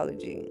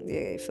 sociology,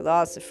 the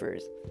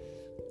philosophers,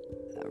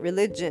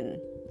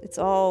 religion, it's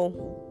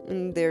all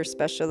in their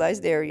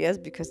specialized areas,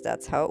 because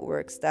that's how it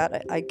works.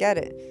 That I get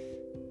it.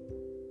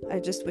 I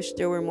just wish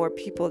there were more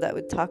people that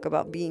would talk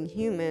about being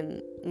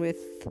human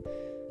with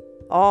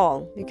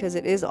all, because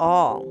it is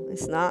all.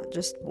 It's not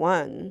just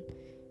one.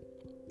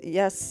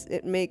 Yes,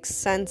 it makes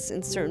sense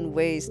in certain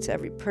ways to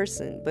every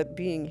person, but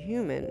being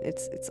human,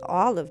 it's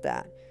all of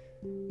that.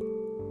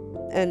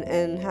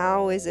 And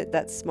how is it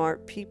that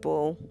smart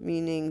people,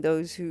 meaning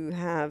those who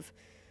have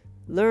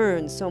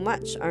learned so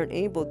much, aren't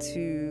able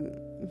to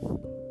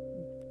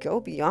go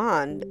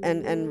beyond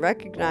and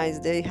recognize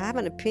they have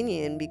an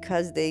opinion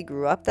because they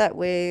grew up that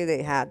way,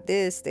 they had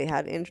this, they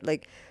had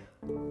the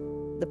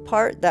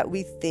part that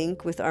we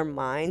think with our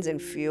minds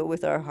and feel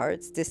with our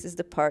hearts. This is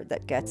the part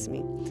that gets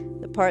me.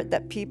 The part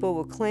that people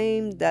will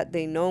claim that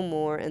they know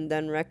more, and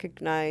then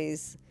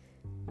recognize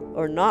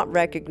or not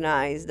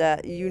recognize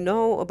that you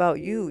know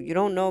about you. You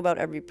don't know about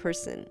every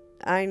person.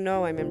 I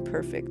know I'm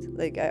imperfect.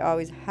 I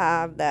always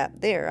have that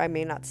there. I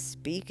may not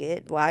speak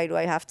it. Why do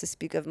I have to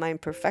speak of my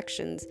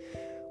imperfections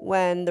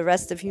when the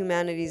rest of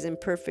humanity is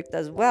imperfect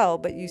as well?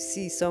 But you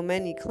see so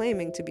many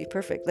claiming to be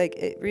perfect.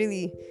 It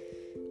really,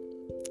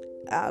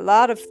 a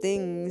lot of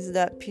things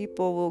that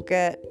people will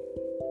get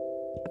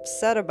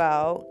upset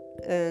about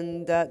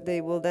and that they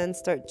will then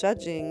start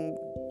judging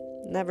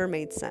never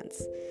made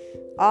sense.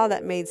 All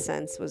that made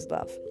sense was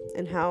love,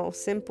 and how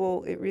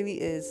simple it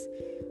really is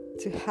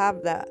to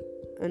have that,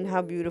 and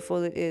how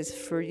beautiful it is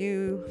for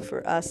you,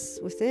 for us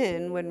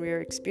within, when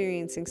we're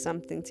experiencing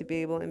something, to be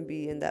able and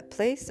be in that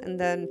place, and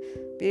then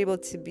be able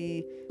to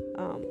be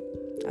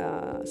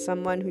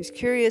someone who's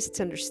curious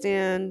to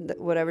understand that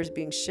whatever's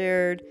being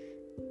shared,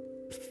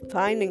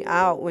 finding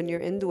out when you're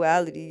in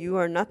duality, you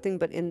are nothing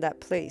but in that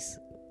place.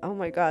 Oh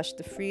my gosh,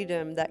 the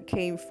freedom that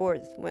came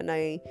forth when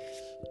I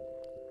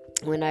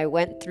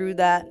went through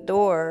that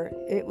door,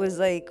 it was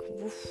like,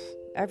 woof,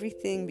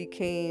 everything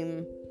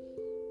became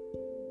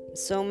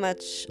so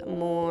much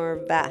more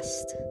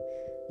vast.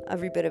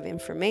 Every bit of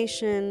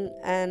information,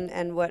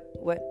 and what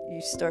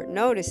you start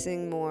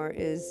noticing more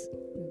is,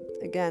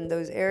 again,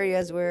 those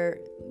areas where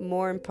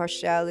more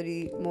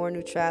impartiality, more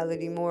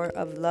neutrality, more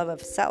of love of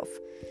self,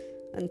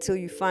 until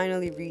you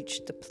finally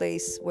reach the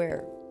place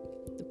where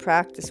the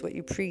practice what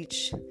you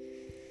preach,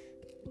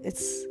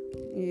 it's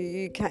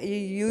you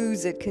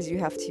use it because you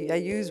have to. I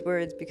use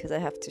words because I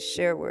have to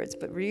share words,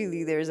 but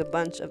really there's a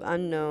bunch of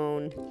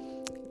unknown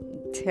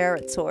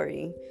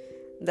territory,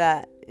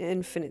 that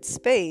infinite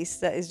space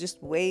that is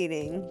just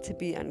waiting to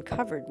be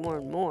uncovered more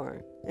and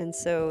more. And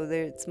so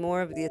it's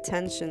more of the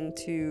attention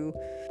to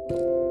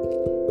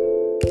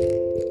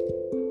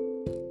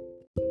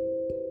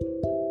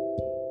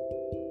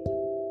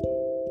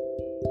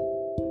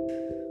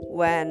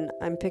when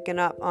I'm picking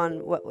up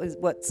on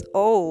what's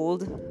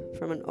old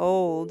from an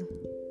old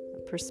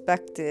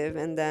perspective,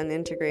 and then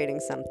integrating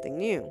something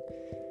new.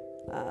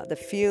 The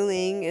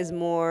feeling is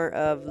more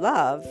of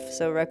love.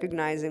 So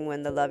recognizing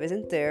when the love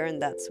isn't there,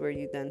 and that's where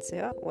you then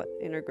say, oh, what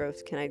inner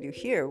growth can I do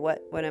here?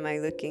 What am I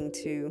looking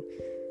to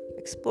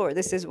explore?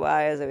 This is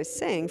why, as I was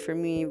saying, for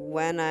me,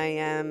 when I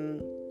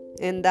am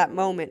in that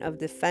moment of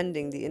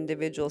defending the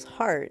individual's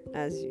heart,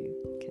 as you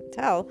can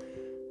tell,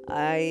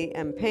 I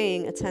am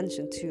paying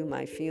attention to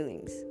my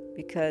feelings,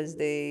 because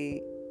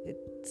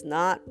it's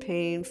not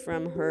pain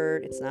from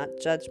hurt, it's not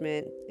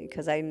judgment,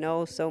 because I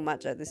know so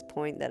much at this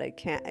point that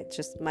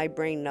my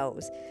brain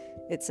knows.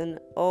 It's an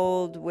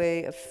old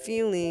way of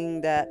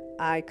feeling that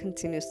I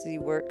continuously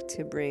work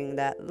to bring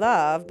that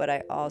love, but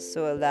I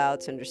also allow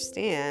to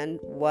understand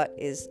what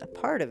is a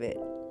part of it.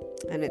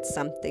 And it's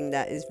something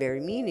that is very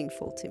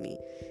meaningful to me.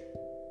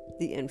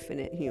 The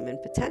infinite human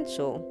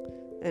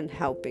potential, and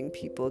helping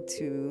people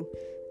to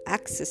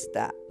access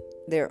that,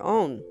 their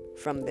own,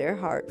 from their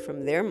heart,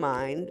 from their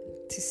mind,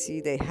 to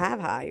see they have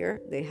higher,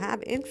 they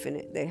have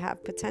infinite, they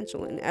have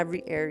potential in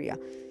every area,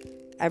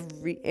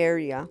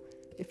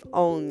 if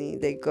only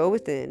they go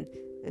within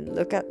and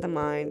look at the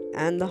mind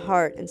and the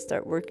heart and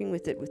start working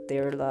with it with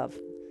their love.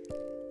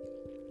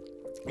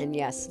 And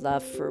yes,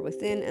 love for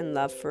within and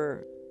love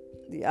for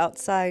the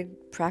outside,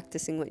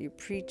 practicing what you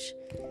preach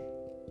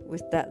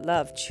with that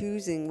love,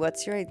 choosing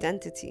what's your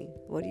identity,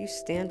 what do you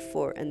stand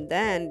for, and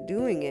then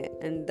doing it.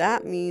 And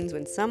that means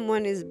when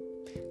someone is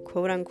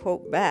quote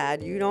unquote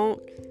bad, you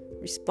don't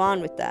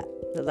respond with that.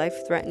 The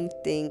life-threatening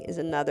thing is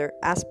another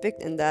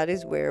aspect, and that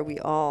is where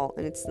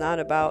and it's not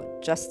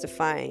about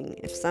justifying.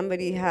 If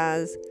somebody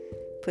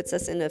puts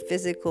us in a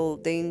physical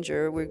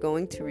danger, we're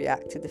going to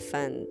react to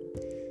defend.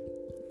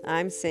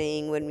 I'm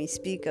saying when we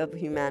speak of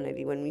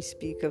humanity, when we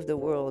speak of the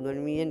world,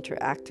 when we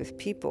interact with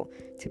people,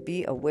 to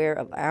be aware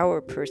of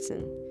our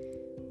person,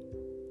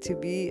 to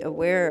be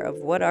aware of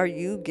what are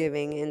you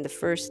giving in the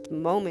first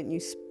moment you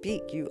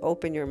speak, you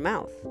open your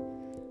mouth.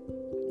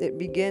 It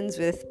begins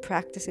with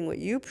practicing what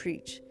you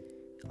preach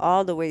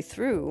all the way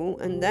through,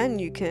 and then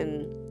you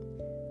can,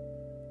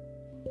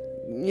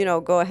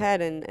 go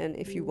ahead and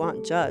if you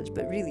want, judge.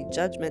 But really,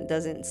 judgment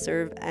doesn't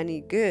serve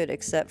any good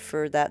except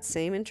for that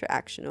same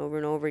interaction over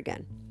and over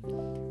again.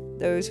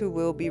 Those who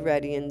will be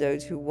ready and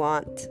those who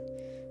want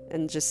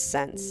and just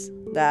sense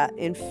that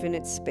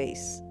infinite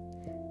space,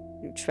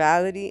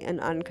 neutrality and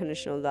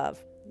unconditional love.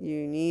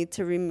 You need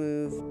to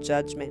remove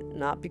judgment,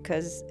 not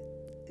because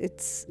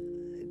it's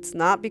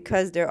not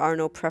because there are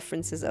no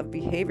preferences of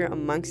behavior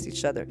amongst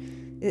each other.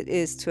 It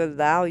is to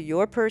allow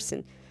your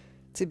person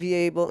to be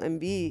able and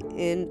be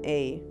in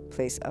a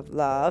place of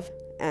love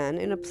and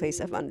in a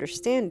place of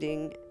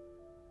understanding,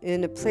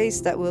 in a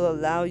place that will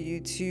allow you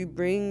to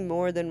bring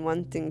more than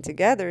one thing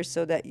together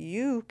so that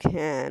you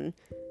can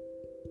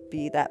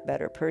be that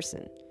better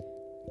person.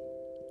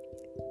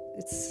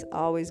 It's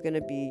always going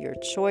to be your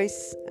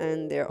choice,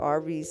 and there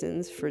are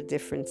reasons for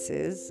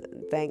differences.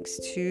 Thanks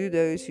to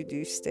those who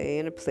do stay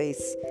in a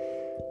place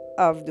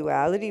of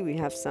duality, we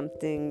have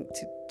something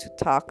to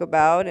talk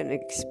about and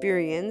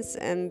experience,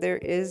 and there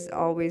is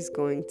always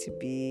going to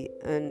be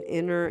an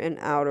inner and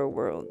outer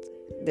world.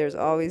 There's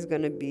always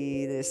going to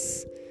be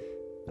this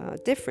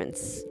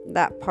difference,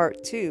 that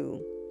part too,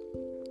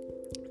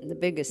 the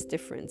biggest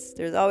difference.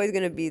 There's always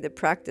going to be the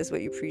practice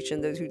what you preach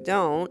and those who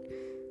don't.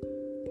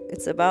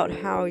 It's about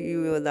how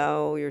you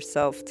allow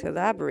yourself to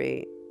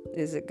elaborate.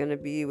 Is it going to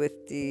be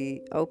with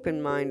the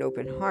open mind,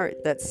 open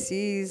heart that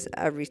sees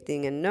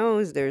everything and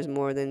knows there's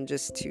more than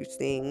just two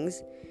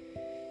things?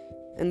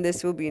 And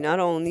this will be not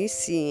only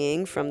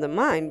seeing from the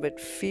mind, but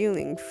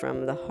feeling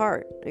from the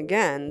heart.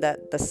 Again,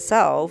 that the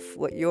self,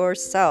 what your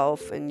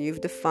self, and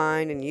you've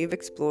defined and you've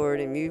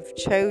explored and you've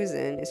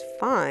chosen is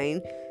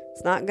fine.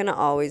 It's not going to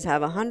always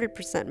have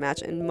 100%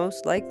 match, and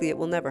most likely it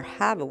will never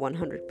have a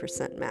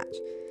 100% match.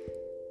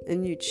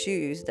 And you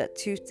choose that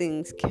two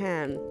things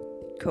can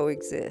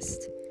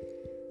coexist,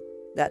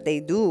 that they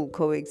do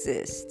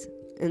coexist,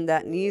 and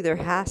that neither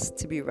has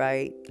to be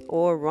right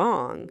or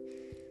wrong,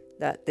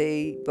 that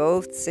they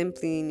both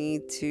simply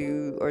need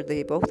to, or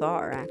they both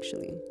are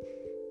actually,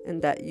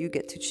 and that you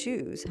get to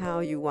choose how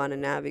you want to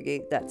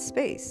navigate that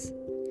space.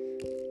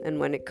 And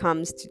when it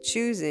comes to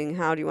choosing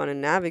how do you want to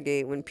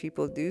navigate when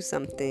people do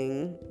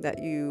something that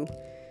you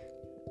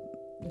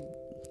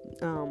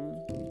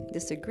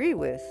disagree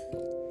with,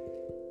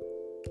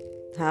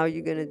 how are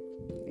you going to,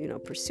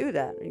 pursue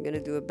that? Are you going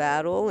to do a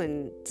battle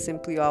and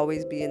simply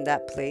always be in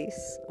that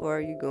place? Or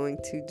are you going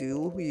to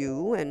do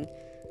you, and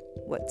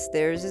what's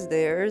theirs is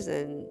theirs,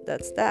 and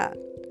that's that?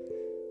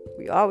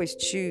 We always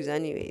choose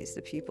anyways,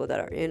 the people that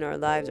are in our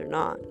lives or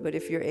not. But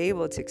if you're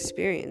able to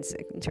experience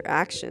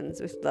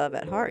interactions with love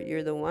at heart,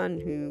 you're the one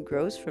who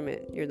grows from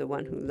it. You're the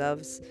one who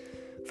loves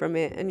from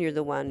it, and you're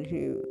the one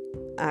who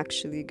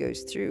actually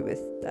goes through with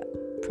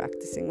that,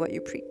 practicing what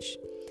you preach.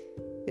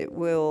 It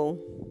will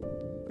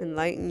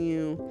enlighten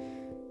you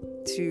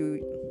to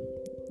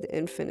the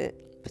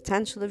infinite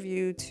potential of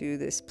you, to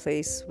this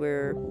place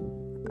where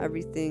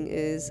everything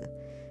is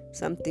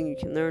something you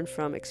can learn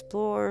from,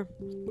 explore.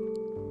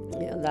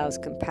 It allows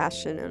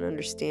compassion and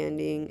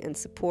understanding and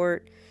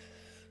support,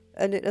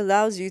 and it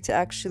allows you to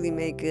actually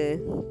make a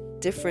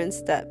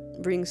difference that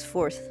brings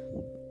forth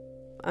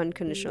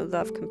unconditional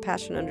love,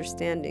 compassion,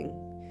 understanding.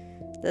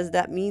 Does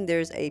that mean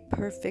there's a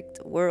perfect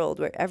world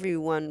where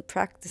everyone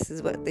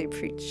practices what they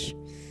preach?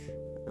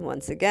 And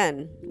once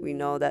again, we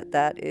know that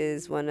that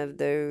is one of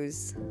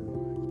those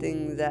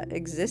things that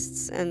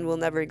exists and will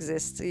never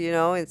exist.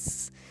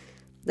 It's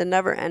the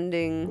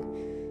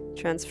never-ending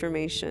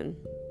transformation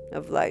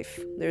of life.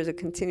 There's a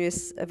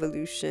continuous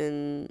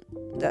evolution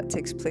that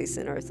takes place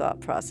in our thought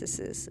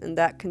processes, and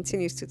that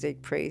continues to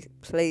take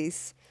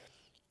place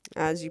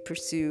as you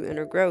pursue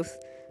inner growth.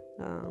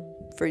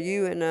 For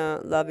you in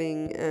a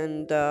loving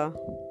and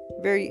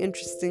very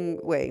interesting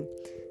way.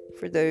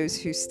 For those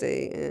who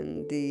stay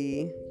in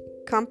the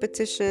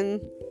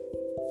competition,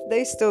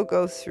 they still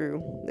go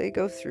through.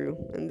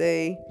 And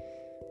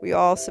we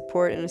all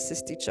support and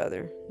assist each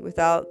other.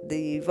 Without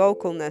the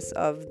vocalness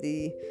of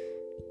the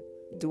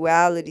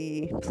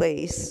duality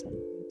place,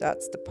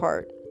 that's the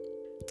part.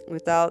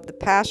 Without the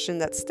passion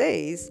that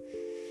stays,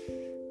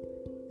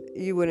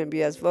 you wouldn't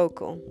be as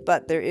vocal.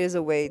 But there is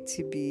a way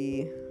to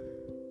be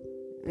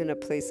in a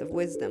place of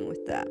wisdom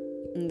with that.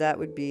 And that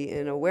would be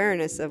in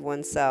awareness of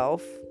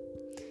oneself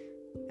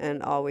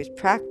and always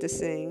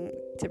practicing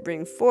to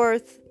bring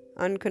forth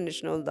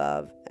unconditional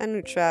love and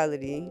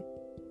neutrality,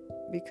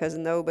 because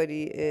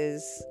nobody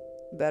is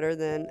better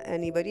than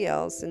anybody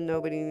else and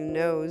nobody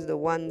knows the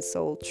one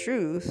soul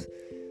truth.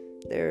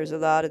 There's a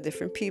lot of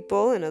different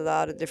people in a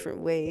lot of different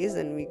ways,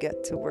 and we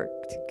get to work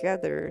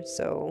together.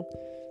 So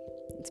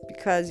it's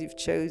because you've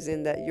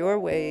chosen that your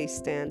way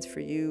stands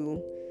for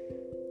you,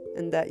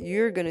 and that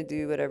you're going to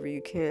do whatever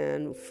you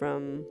can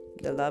from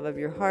the love of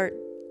your heart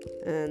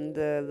and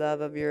the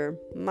love of your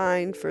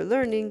mind for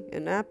learning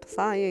and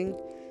applying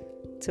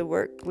to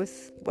work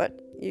with what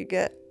you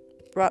get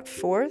brought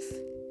forth,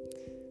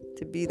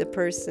 to be the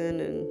person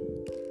and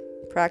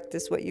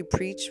practice what you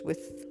preach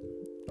with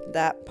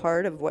that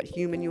part of what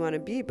human you want to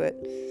be, but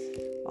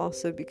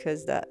also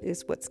because that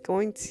is what's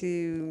going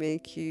to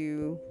make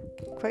you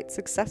quite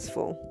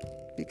successful,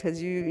 because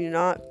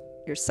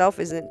yourself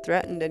isn't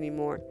threatened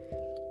anymore.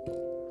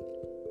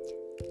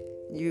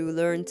 You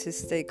learn to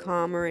stay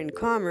calmer and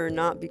calmer,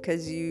 not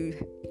because you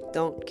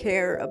don't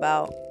care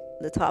about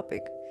the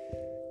topic,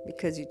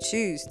 because you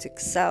choose to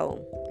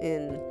excel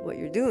in what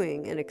you're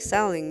doing. And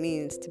excelling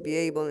means to be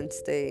able and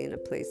stay in a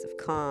place of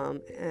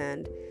calm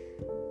and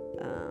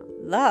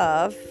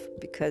love,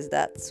 because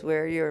that's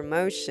where your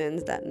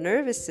emotions, that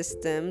nervous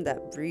system,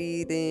 that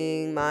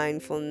breathing,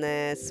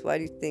 mindfulness, why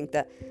do you think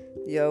that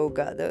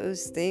yoga,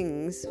 those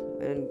things,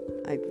 and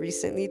I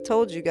recently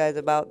told you guys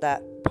about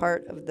that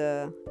part of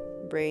the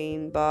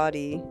brain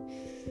body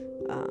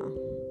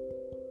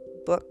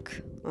book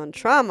on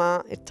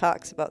trauma. It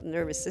talks about the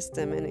nervous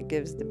system, and it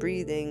gives the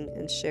breathing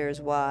and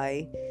shares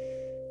why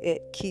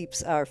it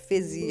keeps our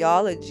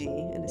physiology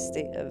in a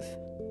state of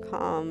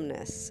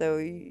calmness. So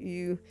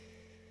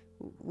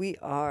we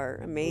are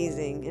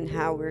amazing in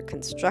how we're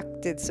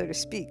constructed, so to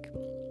speak,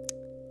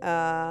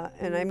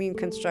 and I mean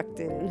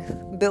constructed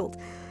and built.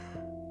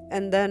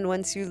 And then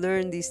once you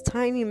learn these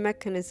tiny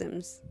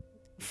mechanisms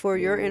for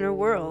your inner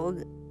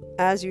world,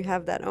 as you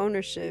have that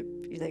ownership,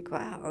 you're like,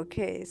 wow,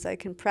 okay, so I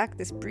can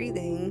practice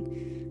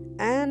breathing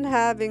and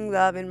having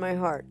love in my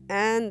heart,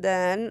 and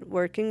then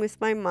working with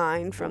my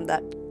mind from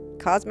that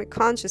cosmic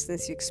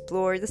consciousness. You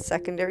explore the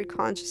secondary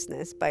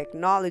consciousness by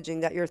acknowledging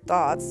that your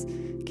thoughts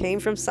came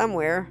from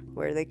somewhere,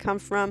 where they come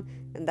from,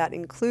 and that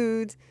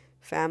includes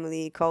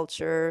family,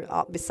 culture,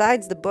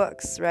 besides the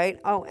books, right?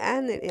 Oh,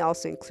 and it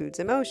also includes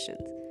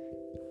emotions.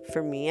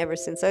 For me, ever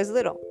since I was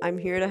little, I'm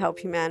here to help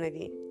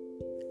humanity.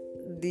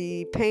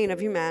 The pain of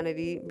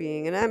humanity,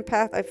 being an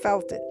empath, I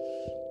felt it.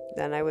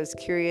 Then I was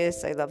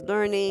curious, I loved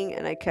learning,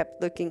 and I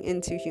kept looking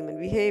into human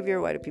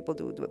behavior. Why do people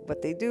do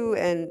what they do?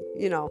 And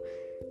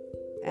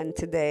and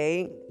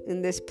today,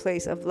 in this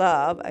place of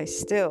love, I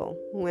still,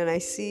 when I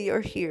see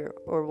or hear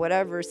or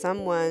whatever,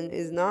 someone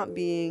is not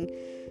being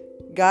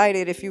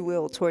guided, if you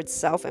will, towards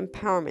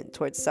self-empowerment,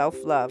 towards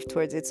self-love,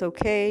 towards it's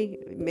okay,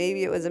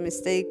 maybe it was a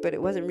mistake, but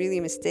it wasn't really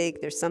a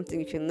mistake, there's something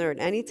you can learn.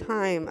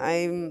 Anytime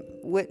I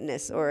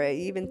witness or I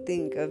even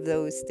think of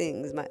those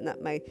things,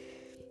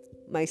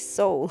 my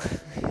soul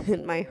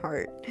and my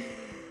heart,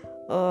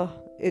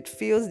 it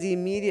feels the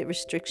immediate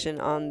restriction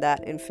on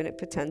that infinite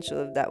potential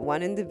of that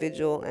one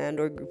individual and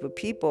or group of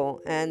people,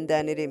 and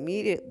then it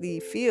immediately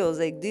feels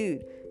like,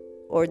 dude,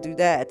 or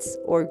dudettes,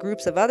 or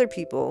groups of other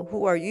people,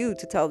 who are you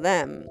to tell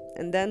them?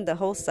 And then the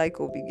whole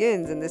cycle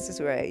begins, and this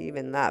is where I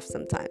even laugh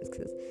sometimes,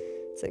 because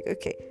it's like,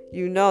 okay,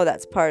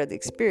 that's part of the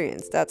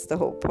experience. That's the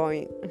whole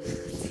point.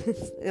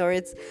 Or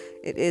it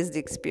is the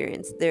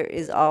experience. There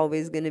is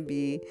always going to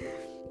be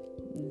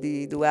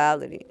the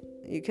duality.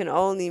 You can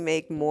only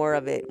make more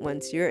of it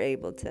once you're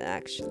able to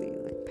actually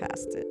look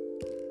past it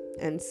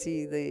and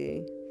see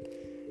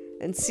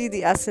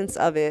the essence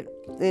of it,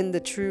 in the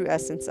true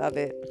essence of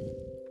it.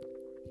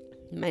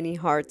 Many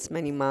hearts,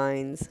 many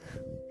minds,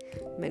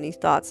 many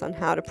thoughts on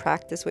how to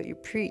practice what you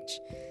preach.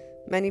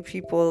 Many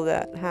people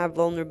that have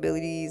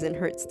vulnerabilities and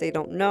hurts they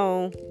don't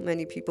know.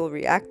 Many people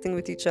reacting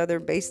with each other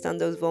based on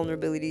those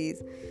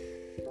vulnerabilities.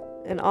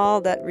 And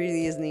all that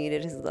really is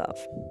needed is love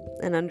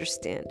and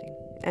understanding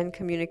and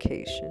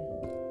communication.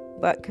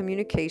 But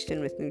communication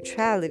with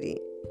neutrality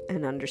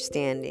and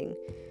understanding,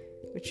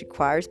 which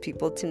requires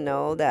people to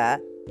know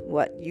that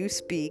what you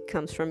speak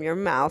comes from your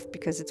mouth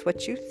because it's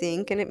what you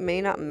think and it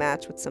may not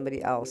match with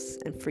somebody else.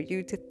 And for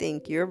you to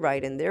think you're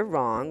right and they're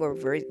wrong, or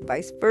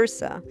vice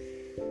versa,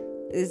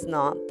 is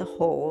not the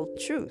whole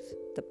truth.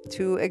 The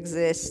two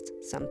exist.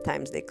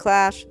 Sometimes they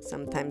clash,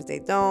 sometimes they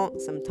don't,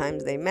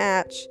 sometimes they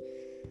match.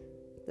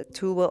 The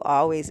two will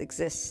always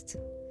exist.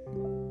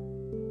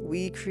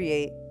 We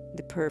create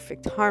the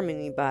perfect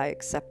harmony by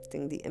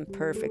accepting the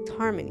imperfect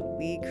harmony.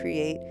 We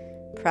create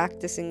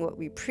practicing what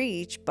we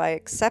preach by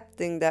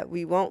accepting that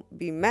we won't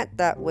be met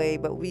that way,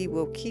 but we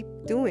will keep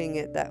doing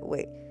it that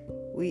way.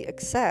 We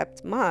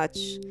accept much,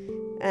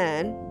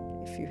 and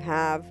if you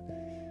have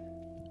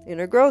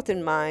inner growth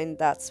in mind,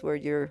 that's where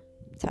you're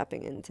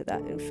tapping into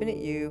that infinite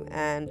you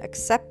and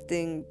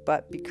accepting,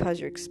 but because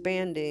you're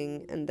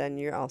expanding, and then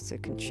you're also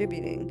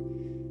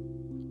contributing.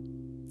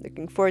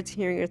 Looking forward to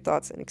hearing your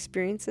thoughts and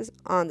experiences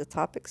on the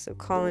topic. So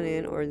call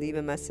in or leave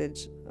a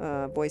message,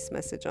 voice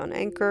message on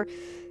Anchor.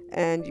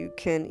 And you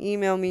can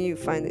email me. You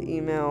find the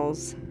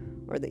emails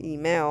or the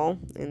email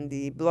in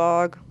the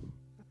blog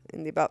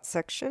in the About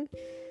section,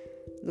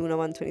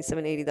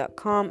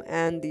 luna12780.com,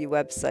 and the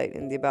website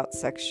in the About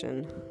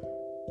section,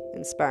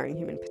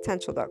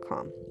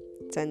 inspiringhumanpotential.com.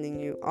 Sending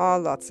you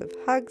all lots of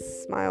hugs,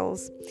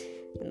 smiles,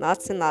 and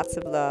lots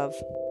of love.